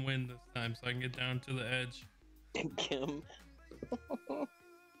decent wind this time, so I can get down to the edge. Kim, What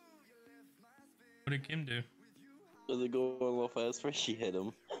did Kim do? was it going a little fast where she hit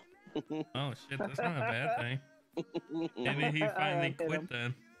him? Oh shit, that's not a bad thing. Maybe he finally hit quit him.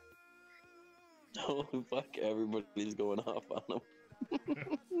 then. Oh fuck! Everybody's going off on him.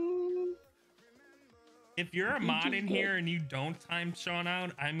 If you're a You mod just in got- here and you don't time Sean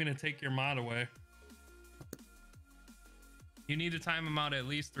out, I'm gonna take your mod away. You need to time him out at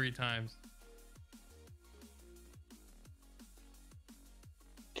least 3 times.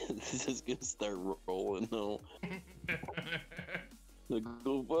 This is gonna start rolling though. Like,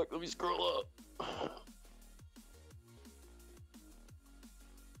 oh fuck! Let me scroll up.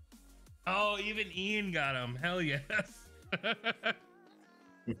 Oh, even Ian got him. Hell yes.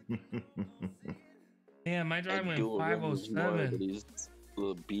 Damn, my drive went Duel Runners more, 507. but he's a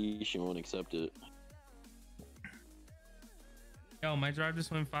little beesh and won't accept it. Yo, my drive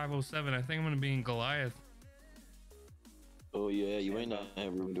just went 507. I think I'm gonna be in Goliath. Oh yeah, you might not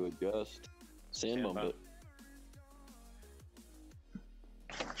have room to adjust. Sand bump it.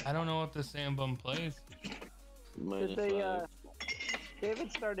 I don't know if the Sandbum plays. Minus Did they, 5.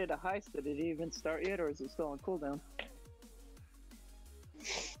 David started a heist. Did it even start yet, or is it still on cooldown?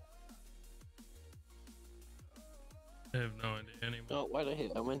 I have no idea anymore. Oh, why'd I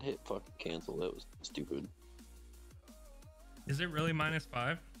hit? I went to hit fucking cancel. That was stupid. Is it really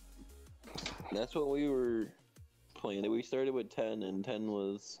 -5? That's what we were playing. We started with 10, and 10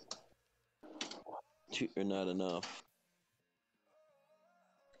 was not enough.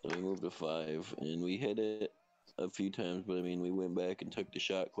 So we moved to 5, and we hit it a few times. But I mean, we went back and took the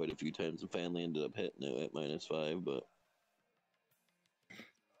shot quite a few times, and finally ended up hitting it at -5. But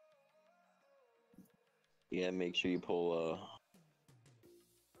yeah, make sure you pull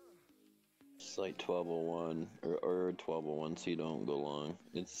it's like 1201 or 1201 so you don't go long.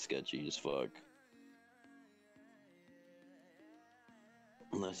 It's sketchy as fuck.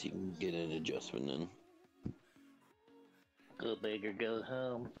 Unless you can get an adjustment in. Go big or go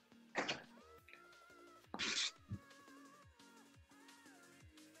home.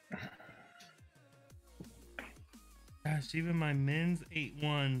 Gosh, even my men's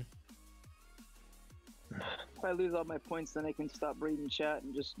 8-1. If I lose all my points, then I can stop reading chat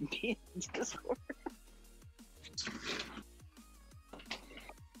and just be in Discord.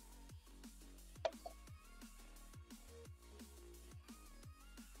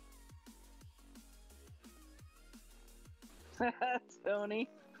 Tony.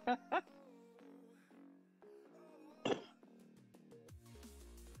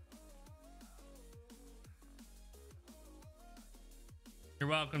 You're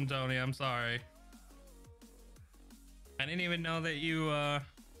welcome, Tony. I'm sorry. I didn't even know that you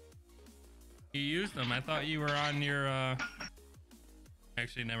used them. I thought you were on your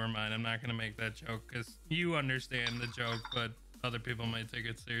Actually, never mind. I'm not gonna make that joke because you understand the joke, but other people might take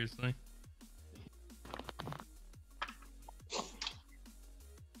it seriously.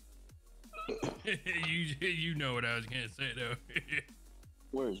 you know what I was gonna say though.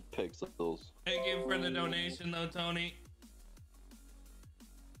 Where's Pixels? Thank you for the donation though, Tony.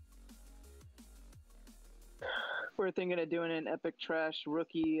 We're thinking of doing an epic trash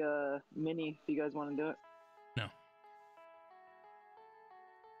rookie mini if you guys want to do it. No.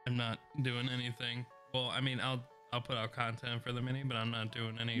 I'm not doing anything. Well, I mean, I'll put out content for the mini, but I'm not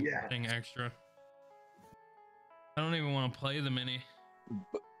doing anything extra. I don't even want to play the mini.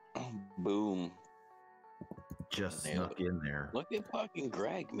 Boom. Just Nailed snuck it. in there. Look at fucking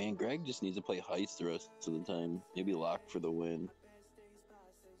Greg, man. Greg just needs to play heist the rest of the time. Maybe lock for the win.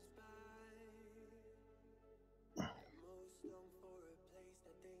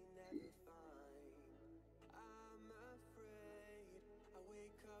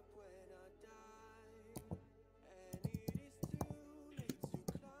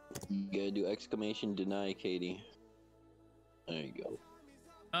 You gotta do exclamation deny, Katie. There you go.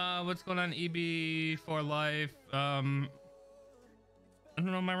 What's going on, EB for life? I don't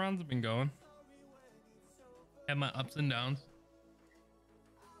know, my rounds have been going. Had my ups and downs.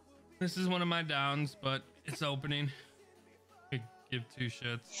 This is one of my downs, but it's opening. Could give 2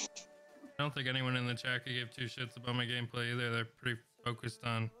 shits. I don't think anyone in the chat could give 2 shits about my gameplay either. They're pretty focused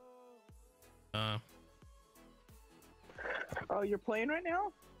on Oh, you're playing right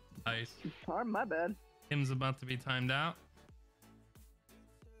now? ice. Oh, my bad. Kim's about to be timed out.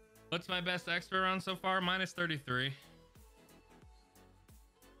 What's my best expert round so far? -33.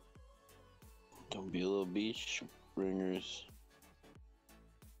 Don't be a little beach bringers.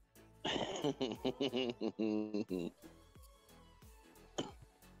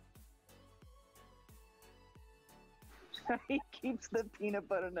 He keeps the peanut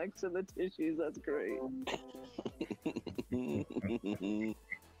butter next to the tissues. That's great.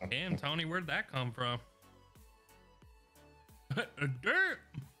 Damn, Tony, where'd that come from? Damn.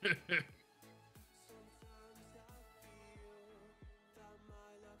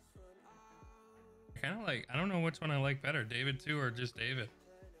 Kind of like, I don't know which one I like better, David 2 or just David.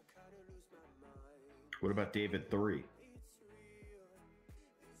 What about David 3?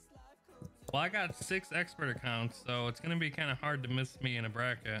 Well, I got 6 expert accounts, so it's gonna be kind of hard to miss me in a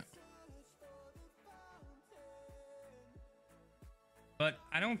bracket. But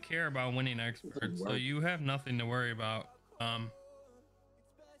I don't care about winning expert, so you have nothing to worry about. I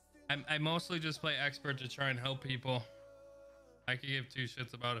mostly just play expert to try and help people. I could give 2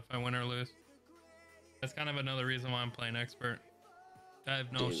 shits about if I win or lose. That's kind of another reason why I'm playing expert. I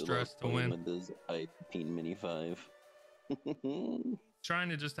have no stress to win. This Mini 5. Trying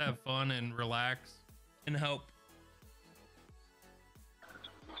to just have fun and relax and help.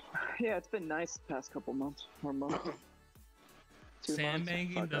 Yeah, it's been nice the past couple months or month. 2 months.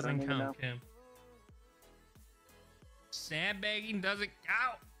 Sandbagging Fuck, I don't doesn't even know. count, Kim. Sandbagging doesn't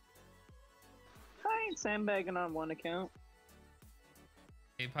count. I ain't sandbagging on one account.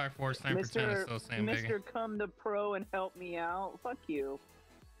 APOC 4 Sniper 10 is still sandbagging. Mr. Come to Pro and help me out. Fuck you.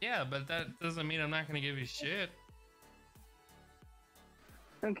 Yeah, but that doesn't mean I'm not going to give you shit.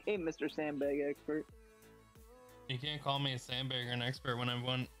 Okay, Mr. Sandbag Expert. You can't call me a sandbagger and expert when I've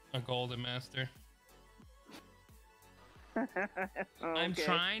won a golden master. I'm Okay.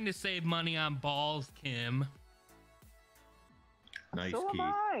 trying to save money on balls, Kim. Nice, So am Keith.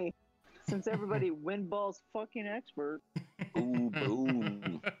 I. Since everybody win balls fucking expert. Ooh,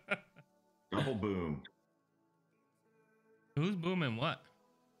 boom. Double boom. Who's booming what?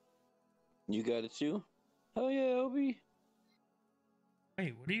 You got it too? Hell yeah, Obi.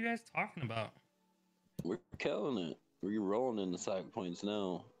 Wait, what are you guys talking about? We're killing it. We're rolling in the sock points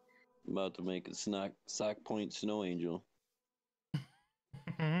now. About to make a sock point snow angel.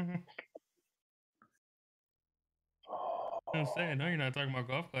 I was saying, no, you're not talking about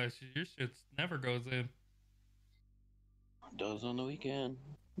golf class. Your shit never goes in. Does on the weekend.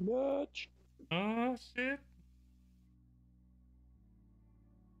 Bitch. Oh, shit.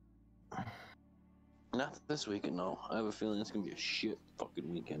 Not this weekend, no. I have a feeling it's gonna be a shit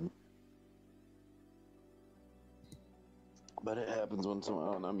fucking weekend. But it happens once in a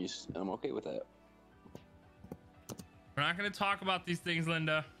while, and I'm okay with that. We're not going to talk about these things,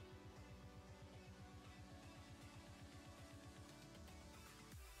 Linda.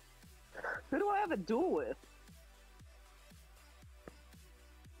 Who do I have a duel with?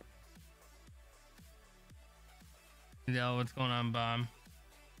 Yo, what's going on, Bomb?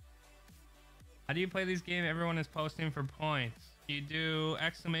 How do you play this game? Everyone is posting for points. You do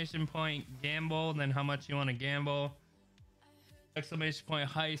exclamation point gamble, then how much you want to gamble. Exclamation point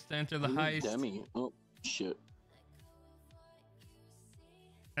heist, enter the heist. Demi. Oh, shit.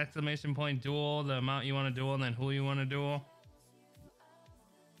 Exclamation point duel, the amount you want to duel, and then who you want to duel.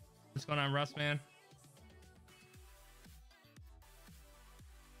 What's going on, Russ, man?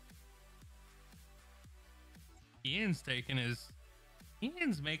 Ian's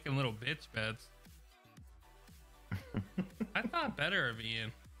making little bitch bets. I thought better of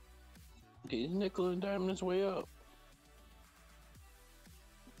Ian. He's nickel and diming his way up.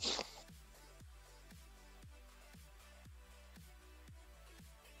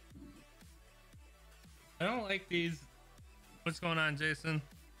 I don't like these. What's going on, Jason?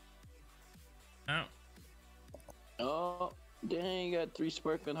 I don't. Oh, dang, you got 3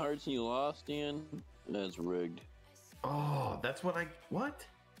 sparkling hearts and you lost, Ian. That's rigged. Oh, that's what what?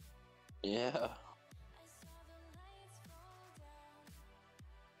 Yeah.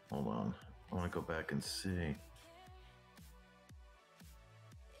 Hold on. I want to go back and see.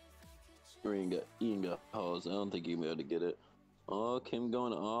 Ian got pause. I don't think you'll be able to get it. Oh, Kim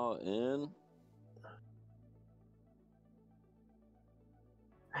going all in.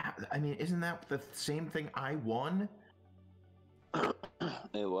 I mean, isn't that the same thing I won?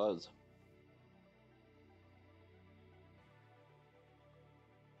 It was.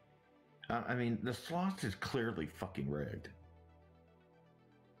 I mean, the slots is clearly fucking rigged.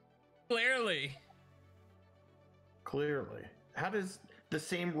 Clearly. Clearly. How does the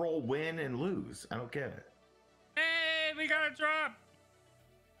same roll win and lose? I don't get it. Hey, we got a drop.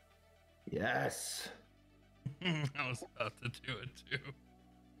 Yes. I was about to do it too.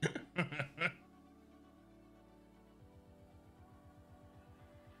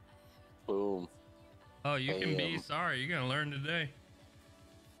 Boom. Oh, you can be sorry. You're gonna learn today.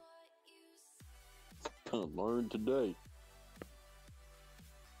 Gonna learn today.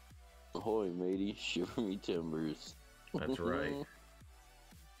 Ahoy, matey. Shiver me timbers. That's right.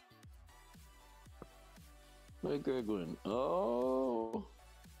 Let Greg win. Oh.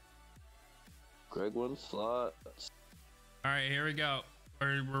 Greg won slots. All right, here we go.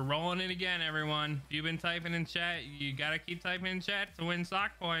 We're rolling it again, everyone. If you've been typing in chat, you gotta keep typing in chat to win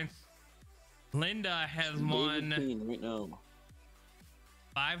stock points. Linda has won right now.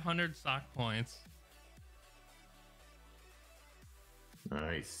 500 stock points.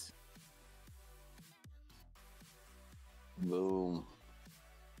 Nice. Boom.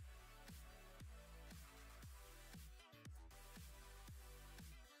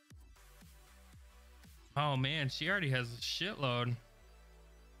 Oh man, she already has a shitload.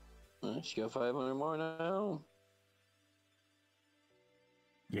 She got 500 more now.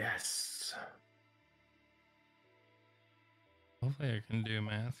 Yes. Hopefully I can do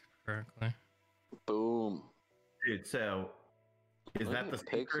math correctly. Boom. Dude, so is Look that the at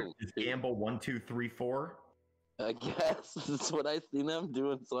secret? Pixel. Is gamble 1, 2, 3, 4? I guess that's what I seen them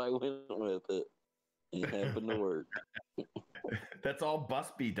doing, so I went with it. It happened to work. That's all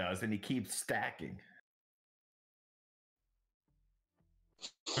Busby does, and he keeps stacking.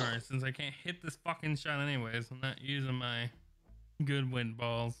 Alright, since I can't hit this fucking shot anyways, I'm not using my good wind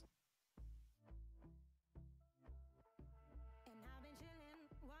balls.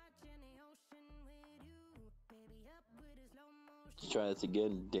 Let's try this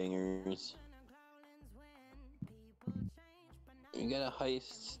again, dingers. You got a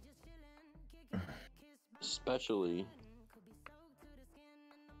heist. Especially.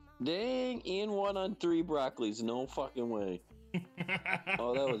 Dang, Ian won on 3 broccolis. No fucking way.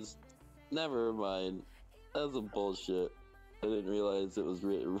 Oh, that was... Never mind. That was a bullshit. I didn't realize it was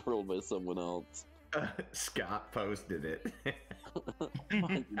rolled by someone else. Scott posted it.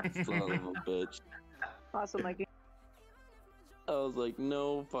 Son of a bitch. Awesome, Mikey. I was like,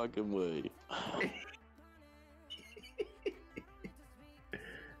 no fucking way.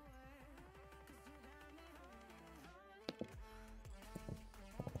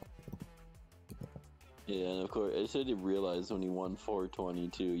 Yeah, and of course, I should have realized when he won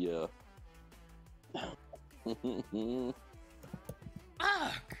 422, yeah.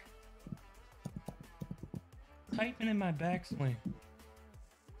 Fuck! Typing in my backswing.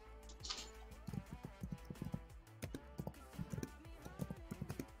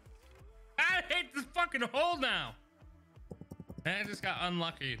 I hate this fucking hole now! And I just got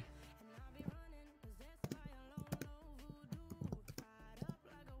unlucky.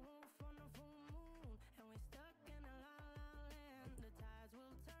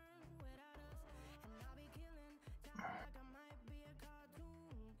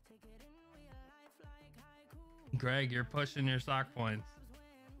 Greg, you're pushing your stock points.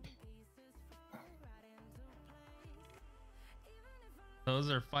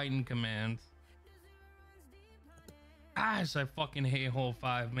 Those are fighting commands. Gosh, I fucking hate hole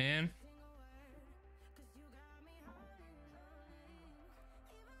 5, man.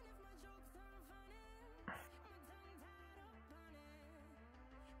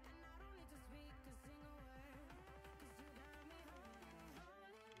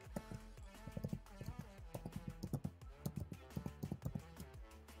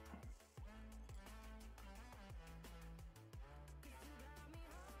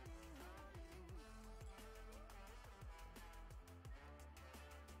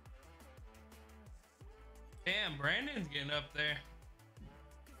 Damn, Brandon's getting up there.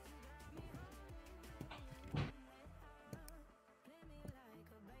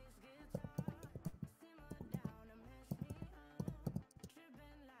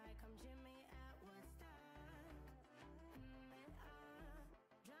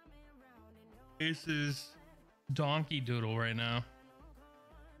 This is Donkey Doodle right now.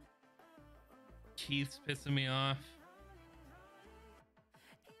 Keith's pissing me off.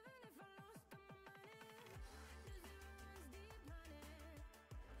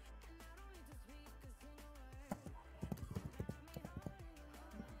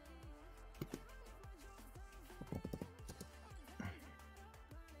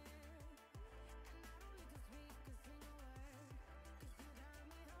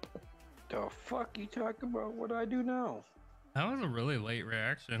 The fuck you talking about? What do I do now? That was a really late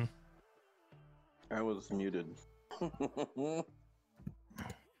reaction. I was muted.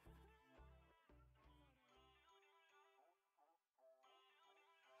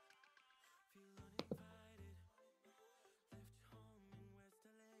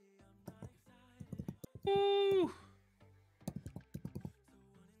 Woo!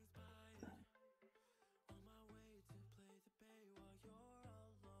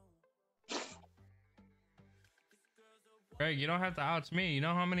 Greg, you don't have to ouch me. You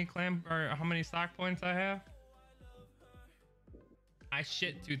know how many clam or how many stock points I have? I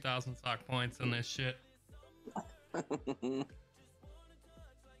shit 2,000 sock points in this shit.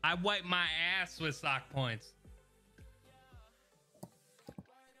 I wipe my ass with sock points.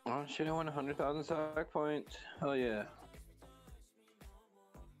 Oh shit, I won 100,000 stock points. Hell yeah.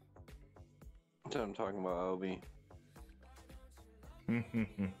 That's what I'm talking about, Albie.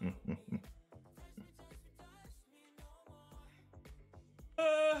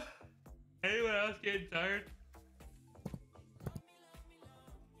 Anyone else getting tired?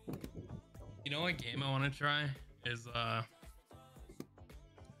 You know what game I want to try is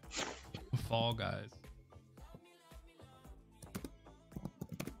Fall Guys.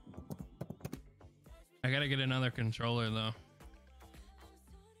 I gotta get another controller though.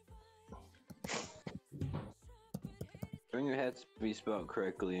 I think it has to be spelled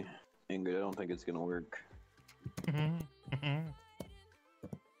correctly, Ingrid. I don't think it's gonna work. I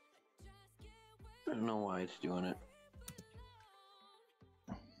don't know why it's doing it.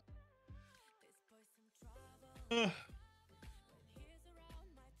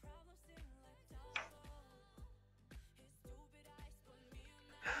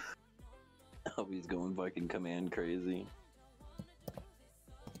 Albie's going fucking command crazy.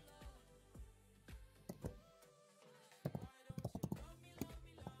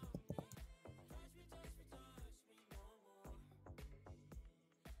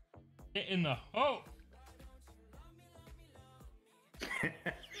 Get in the hole.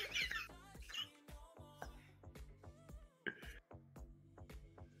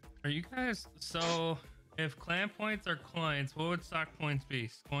 Are you guys so? If clan points are coins, what would stock points be?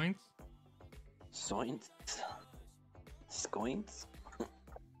 Coins? Soints? Scoints? That's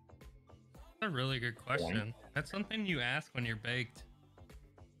a really good question. That's something you ask when you're baked.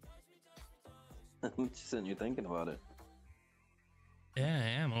 Just sitting here thinking about it. Yeah, I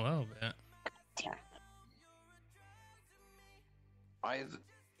am a little bit. I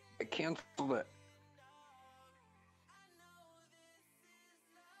canceled it.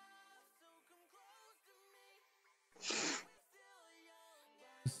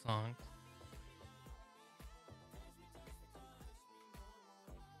 Song.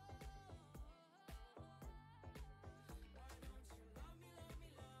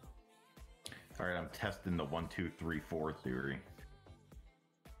 All right, I'm testing the 1, 2, 3, 4 theory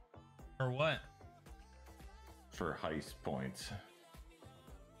For what? for heist points.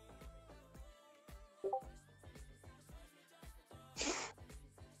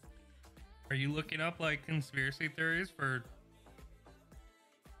 Are you looking up like conspiracy theories for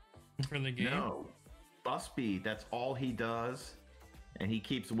the game? No, Busby, that's all he does, and he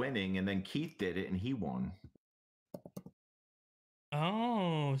keeps winning. And then Keith did it, and he won.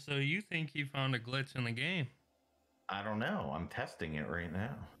 Oh, so you think you found a glitch in the game? I don't know. I'm testing it right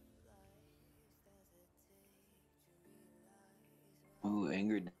now. Ooh,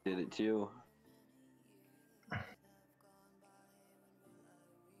 Ingrid did it too.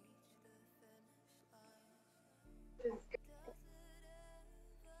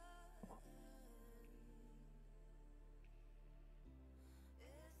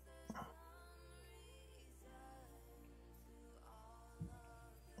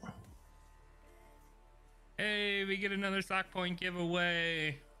 Hey, we get another sock point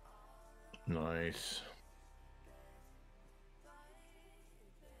giveaway. Nice.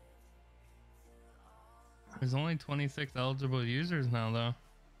 There's only 26 eligible users now, though.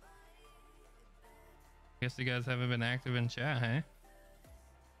 Guess you guys haven't been active in chat, hey?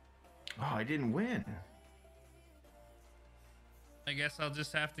 Oh, I didn't win. I guess I'll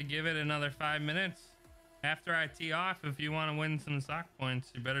just have to give it another 5 minutes. After I tee off, if you want to win some sock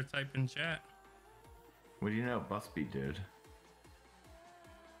points, you better type in chat. What do you know? Busby did.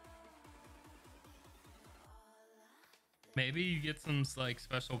 Maybe you get some like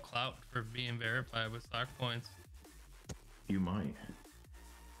special clout for being verified with stock points. You might.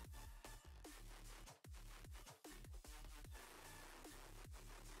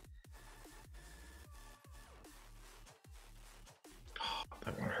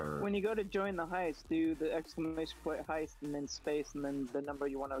 That one hurt. When you go to join the heist, do the exclamation point heist and then space and then the number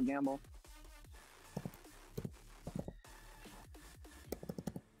you want to gamble.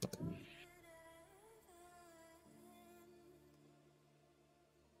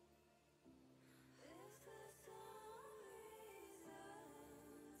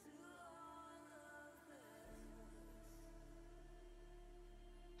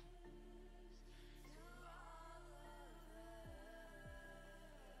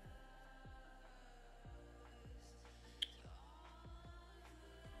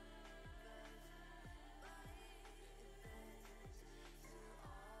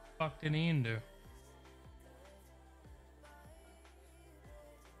 What did Ian do?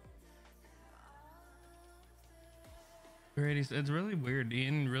 Brady's, it's really weird.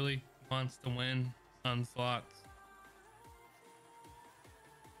 Ian really wants to win on slots.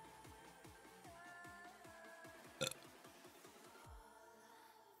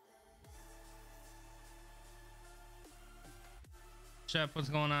 Chef, what's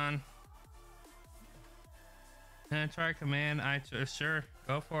going on? Can I try command? Sure,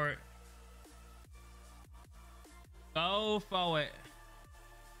 go for it. Go for it.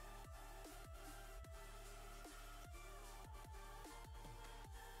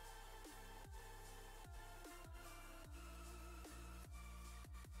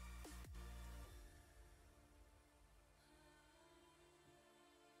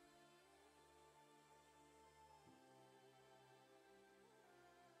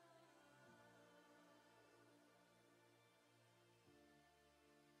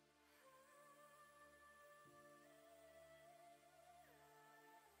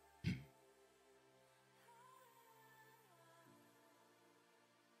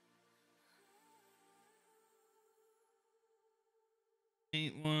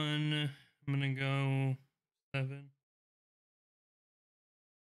 Eight one. I'm gonna go 7.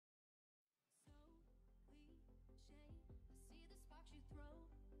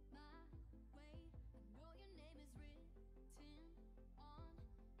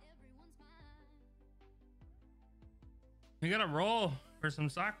 We gotta roll for some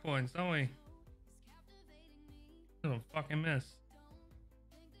sock points, don't we? This is a fucking miss.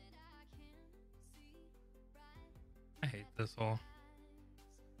 I hate this hole.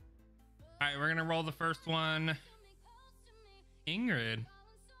 All right, we're gonna roll the first one. Ingrid.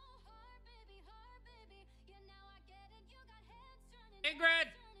 Ingrid!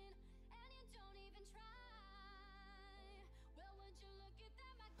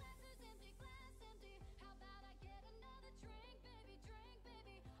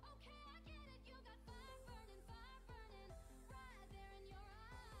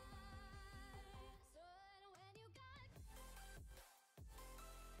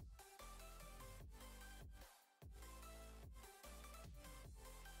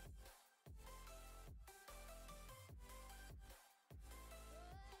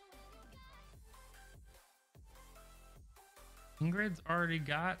 Ingrid's already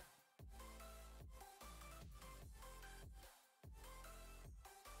got.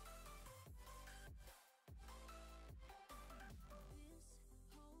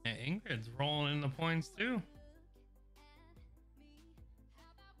 Yeah, Ingrid's rolling in the points too.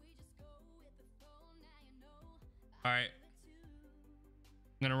 All right.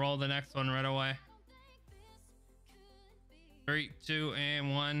 I'm gonna roll the next one right away. 3, 2,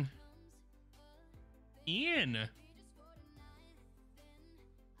 and 1. Ian.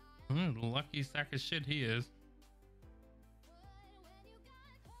 Lucky sack of shit he is.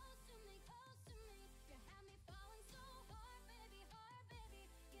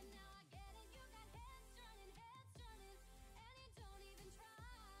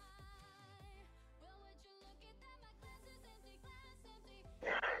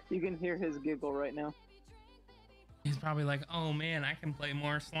 You can hear his giggle right now. He's probably like, oh man, I can play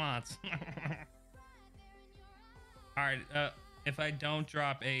more slots. All right, if I don't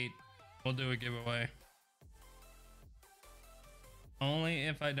drop 8, we'll do a giveaway. Only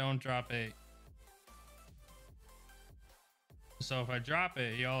if I don't drop 8. So if I drop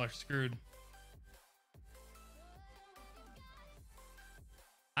it, y'all are screwed.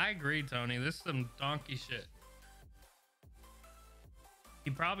 I agree, Tony. This is some donkey shit. He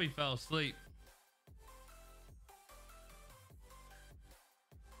probably fell asleep.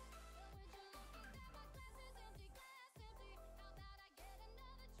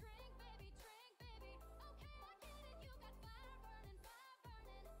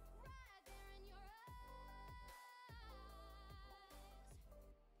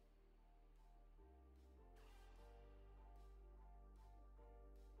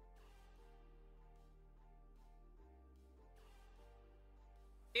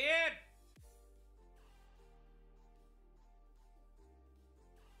 It.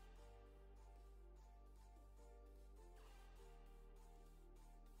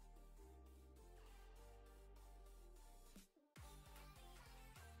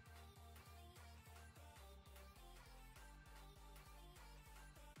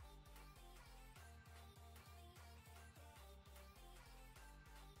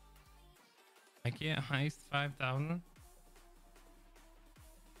 I can't heist 5,000.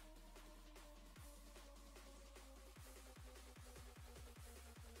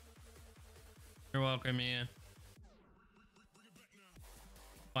 You're welcome, Ian.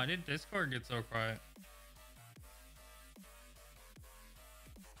 Why did Discord get so quiet?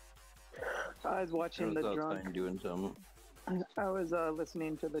 I was watching the drunk. Doing some. I was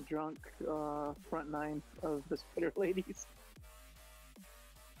listening to the drunk front nine of the Spider Ladies.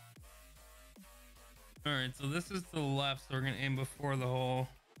 All right, so this is to the left, so we're gonna aim before the hole.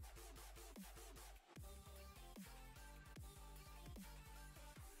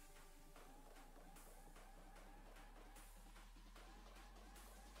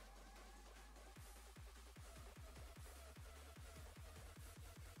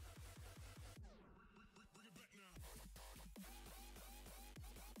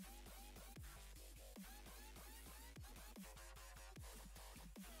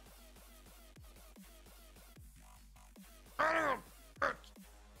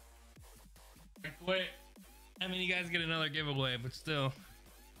 Wait, I mean, you guys get another giveaway, but still.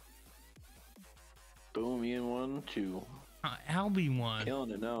 Boom, Ian 1, 2. Albie won.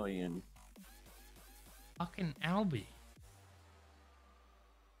 Killing it now, Ian. Fucking Albie.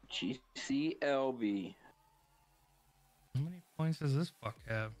 GCLB. How many points does this fuck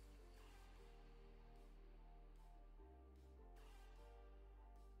have?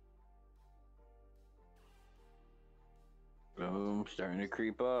 Boom, starting to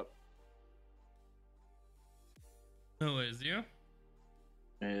creep up. Who is you?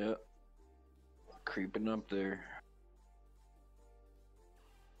 Yeah. Creeping up there.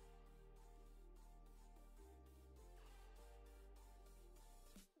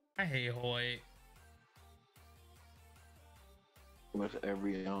 I hate Hoyt. With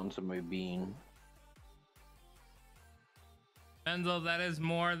every ounce of my being. Enzo, that is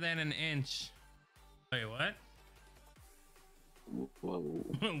more than an inch. Wait, what? Whoa.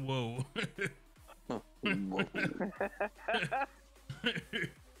 Whoa. Whoa.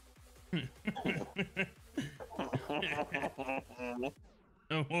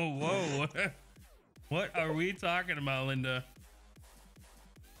 Whoa. What are we talking about, Linda?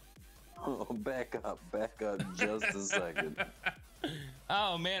 Oh, back up just a second.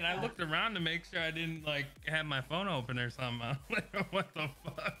 Oh man, I looked around to make sure I didn't like have my phone open or something. I was like, what the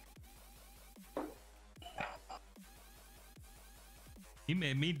fuck? He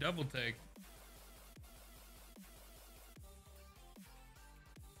made me double take.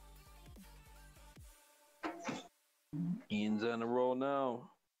 Ian's on the roll now.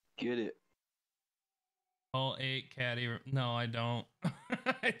 Get it. All 8 caddy. No, I don't.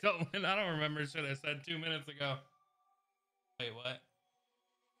 I don't remember shit I said 2 minutes ago. Wait, what?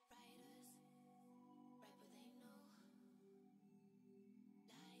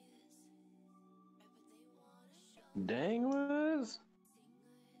 Dang was.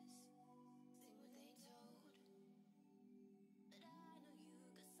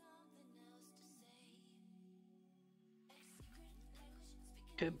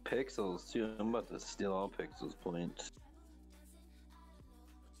 Good pixels too. I'm about to steal all pixels points.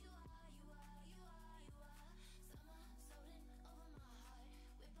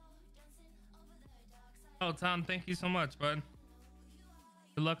 Oh, Tom, thank you so much, bud.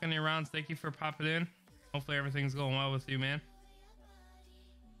 Good luck on your rounds. Thank you for popping in. Hopefully everything's going well with you, man.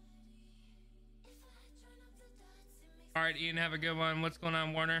 All right, Ian, have a good one. What's going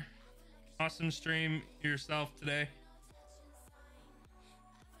on, Warner? Awesome stream yourself today.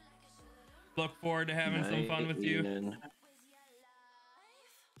 Look forward to having some fun with you. And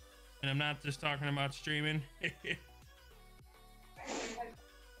I'm not just talking about streaming.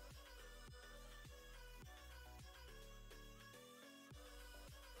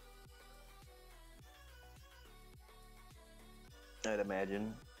 I'd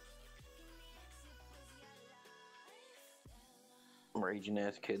imagine. Raging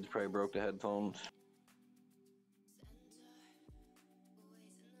ass kids probably broke the headphones.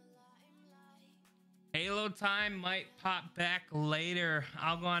 Halo time might pop back later.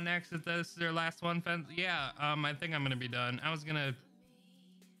 I'll go on next if this is their last one. Yeah, I think I'm gonna be done. I was gonna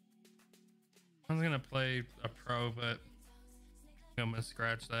play a pro, but I'm gonna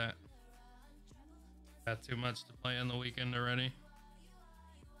scratch that. Got too much to play on the weekend already.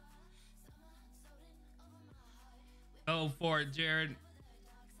 Go for it, Jared.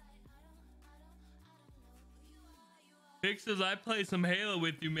 Fixes, I play some Halo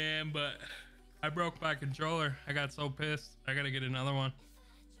with you, man, but I broke my controller. I got so pissed. I gotta get another one.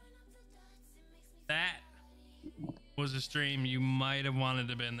 That was a stream you might have wanted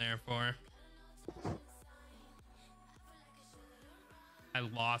to been there for. I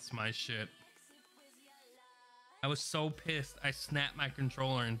lost my shit. I was so pissed. I snapped my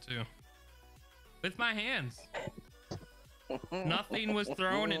controller in two. With my hands. Nothing was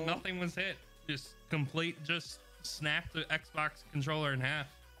thrown and nothing was hit. Just snapped the Xbox controller in half.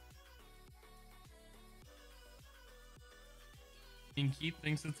 And Keith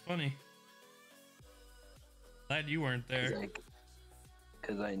thinks it's funny. Glad you weren't there.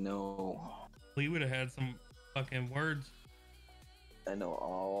 Because I know. We would have had some fucking words. I know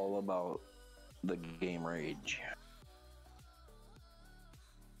all about the game rage.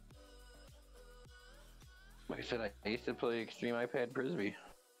 Like I said, I used to play Extreme iPad Frisbee.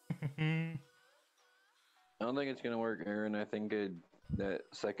 I don't think it's gonna work, Aaron. I think that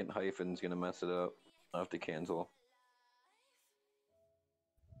second hyphen's gonna mess it up. I'll have to cancel.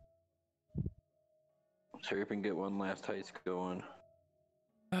 So you can get one last heist going.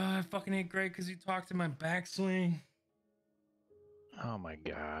 I fucking hate Greg because he talked to my backswing. Oh my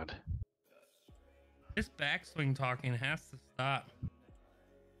god. This backswing talking has to stop.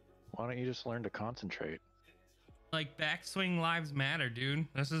 Why don't you just learn to concentrate? Like, backswing lives matter, dude.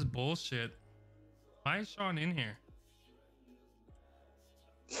 This is bullshit. Why is Sean in here?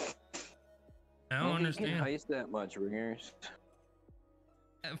 I don't understand. You can't heist that much, Ringers.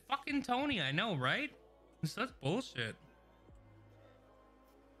 Fucking Tony, I know, right? It's such bullshit.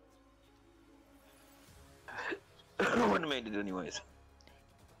 I wouldn't have made it anyways.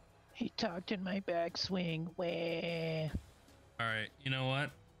 He talked in my backswing. Wah. Alright, you know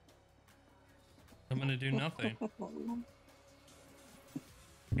what? I'm gonna do nothing.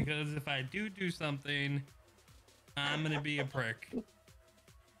 Because if I do something, I'm gonna be a prick.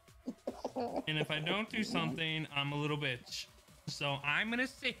 And if I don't do something, I'm a little bitch. So I'm gonna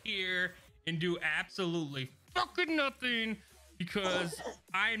sit here and do absolutely fucking nothing because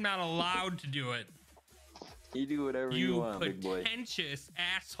I'm not allowed to do it. You do whatever you want, big boy. You pretentious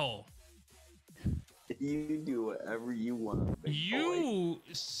asshole. You do whatever you want, big boy.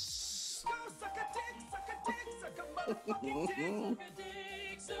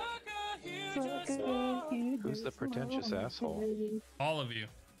 Who's the pretentious asshole? All of you.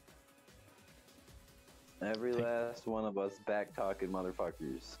 Every last one of us back talking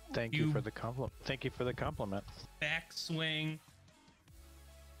motherfuckers. Thank you for the compliment. Thank you for the compliment. Backswing,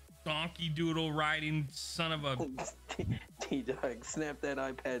 donkey doodle riding son of a T-Dog, snap that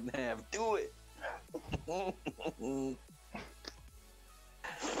iPad in half. Do it.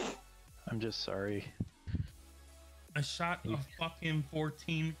 I'm just sorry. I shot a fucking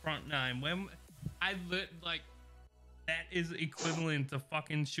 14 front nine. When I lit, like, that is equivalent to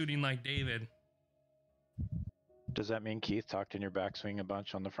fucking shooting like David. Does that mean Keith talked in your backswing a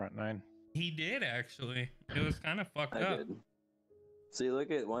bunch on the front nine? He did, actually. It was kind of fucked I up. did. See,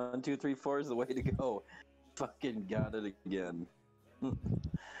 look at 1, 2, 3, 4 is the way to go. Fucking got it again.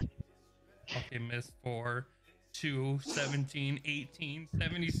 Okay, missed 4, 2, 17, 18,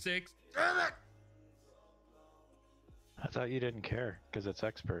 76. Damn it! I thought you didn't care because it's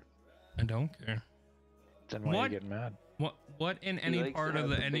expert. I don't care. Then why are you getting mad? What in any part of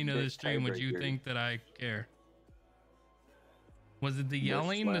the ending of the stream would you think that I care? Was it the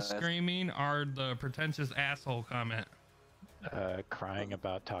yelling, the screaming, or the pretentious asshole comment? Crying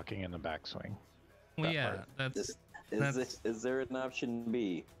about talking in the backswing. Well, yeah, that's... Is there an option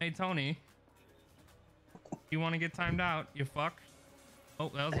B? Hey, Tony. You want to get timed out, you fuck? Oh,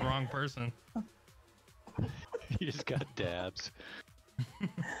 that was the wrong person. You just got dabs.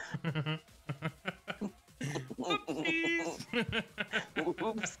 Whoopsies!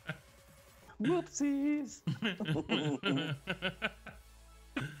 Whoops. Whoopsies!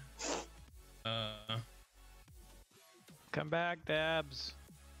 Come back, dabs.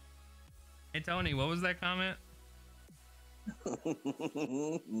 Hey, Tony, what was that comment?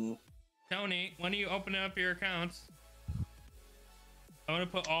 Tony, when are you opening up your accounts? I want to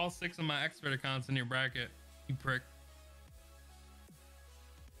put all 6 of my expert accounts in your bracket, you prick.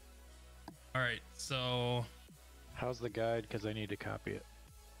 All right, so... How's the guide? Because I need to copy it.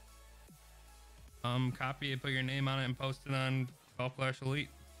 Copy it, put your name on it, and post it on Golf Clash Elite.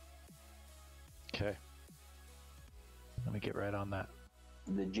 Okay. Let me get right on that.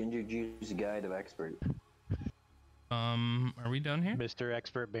 The Ginger Juice Guide of Expert. Are we done here? Mr.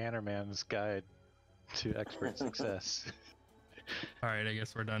 Expert Bannerman's Guide to Expert Success. All right, I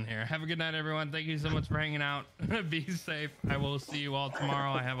guess we're done here. Have a good night, everyone. Thank you so much for hanging out. Be safe. I will see you all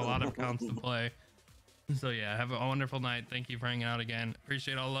tomorrow. I have a lot of counts to play. So yeah, have a wonderful night. Thank you for hanging out again.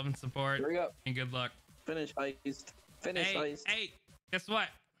 Appreciate all love and support. Hurry up. And good luck. Finish heist. Finish heist. Hey, guess what?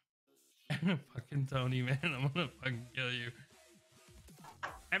 Fucking Tony, man. I'm gonna fucking kill you.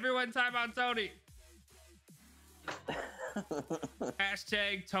 Everyone time out Tony.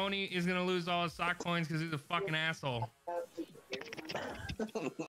 Hashtag Tony is gonna lose all his sock coins because he's a fucking asshole.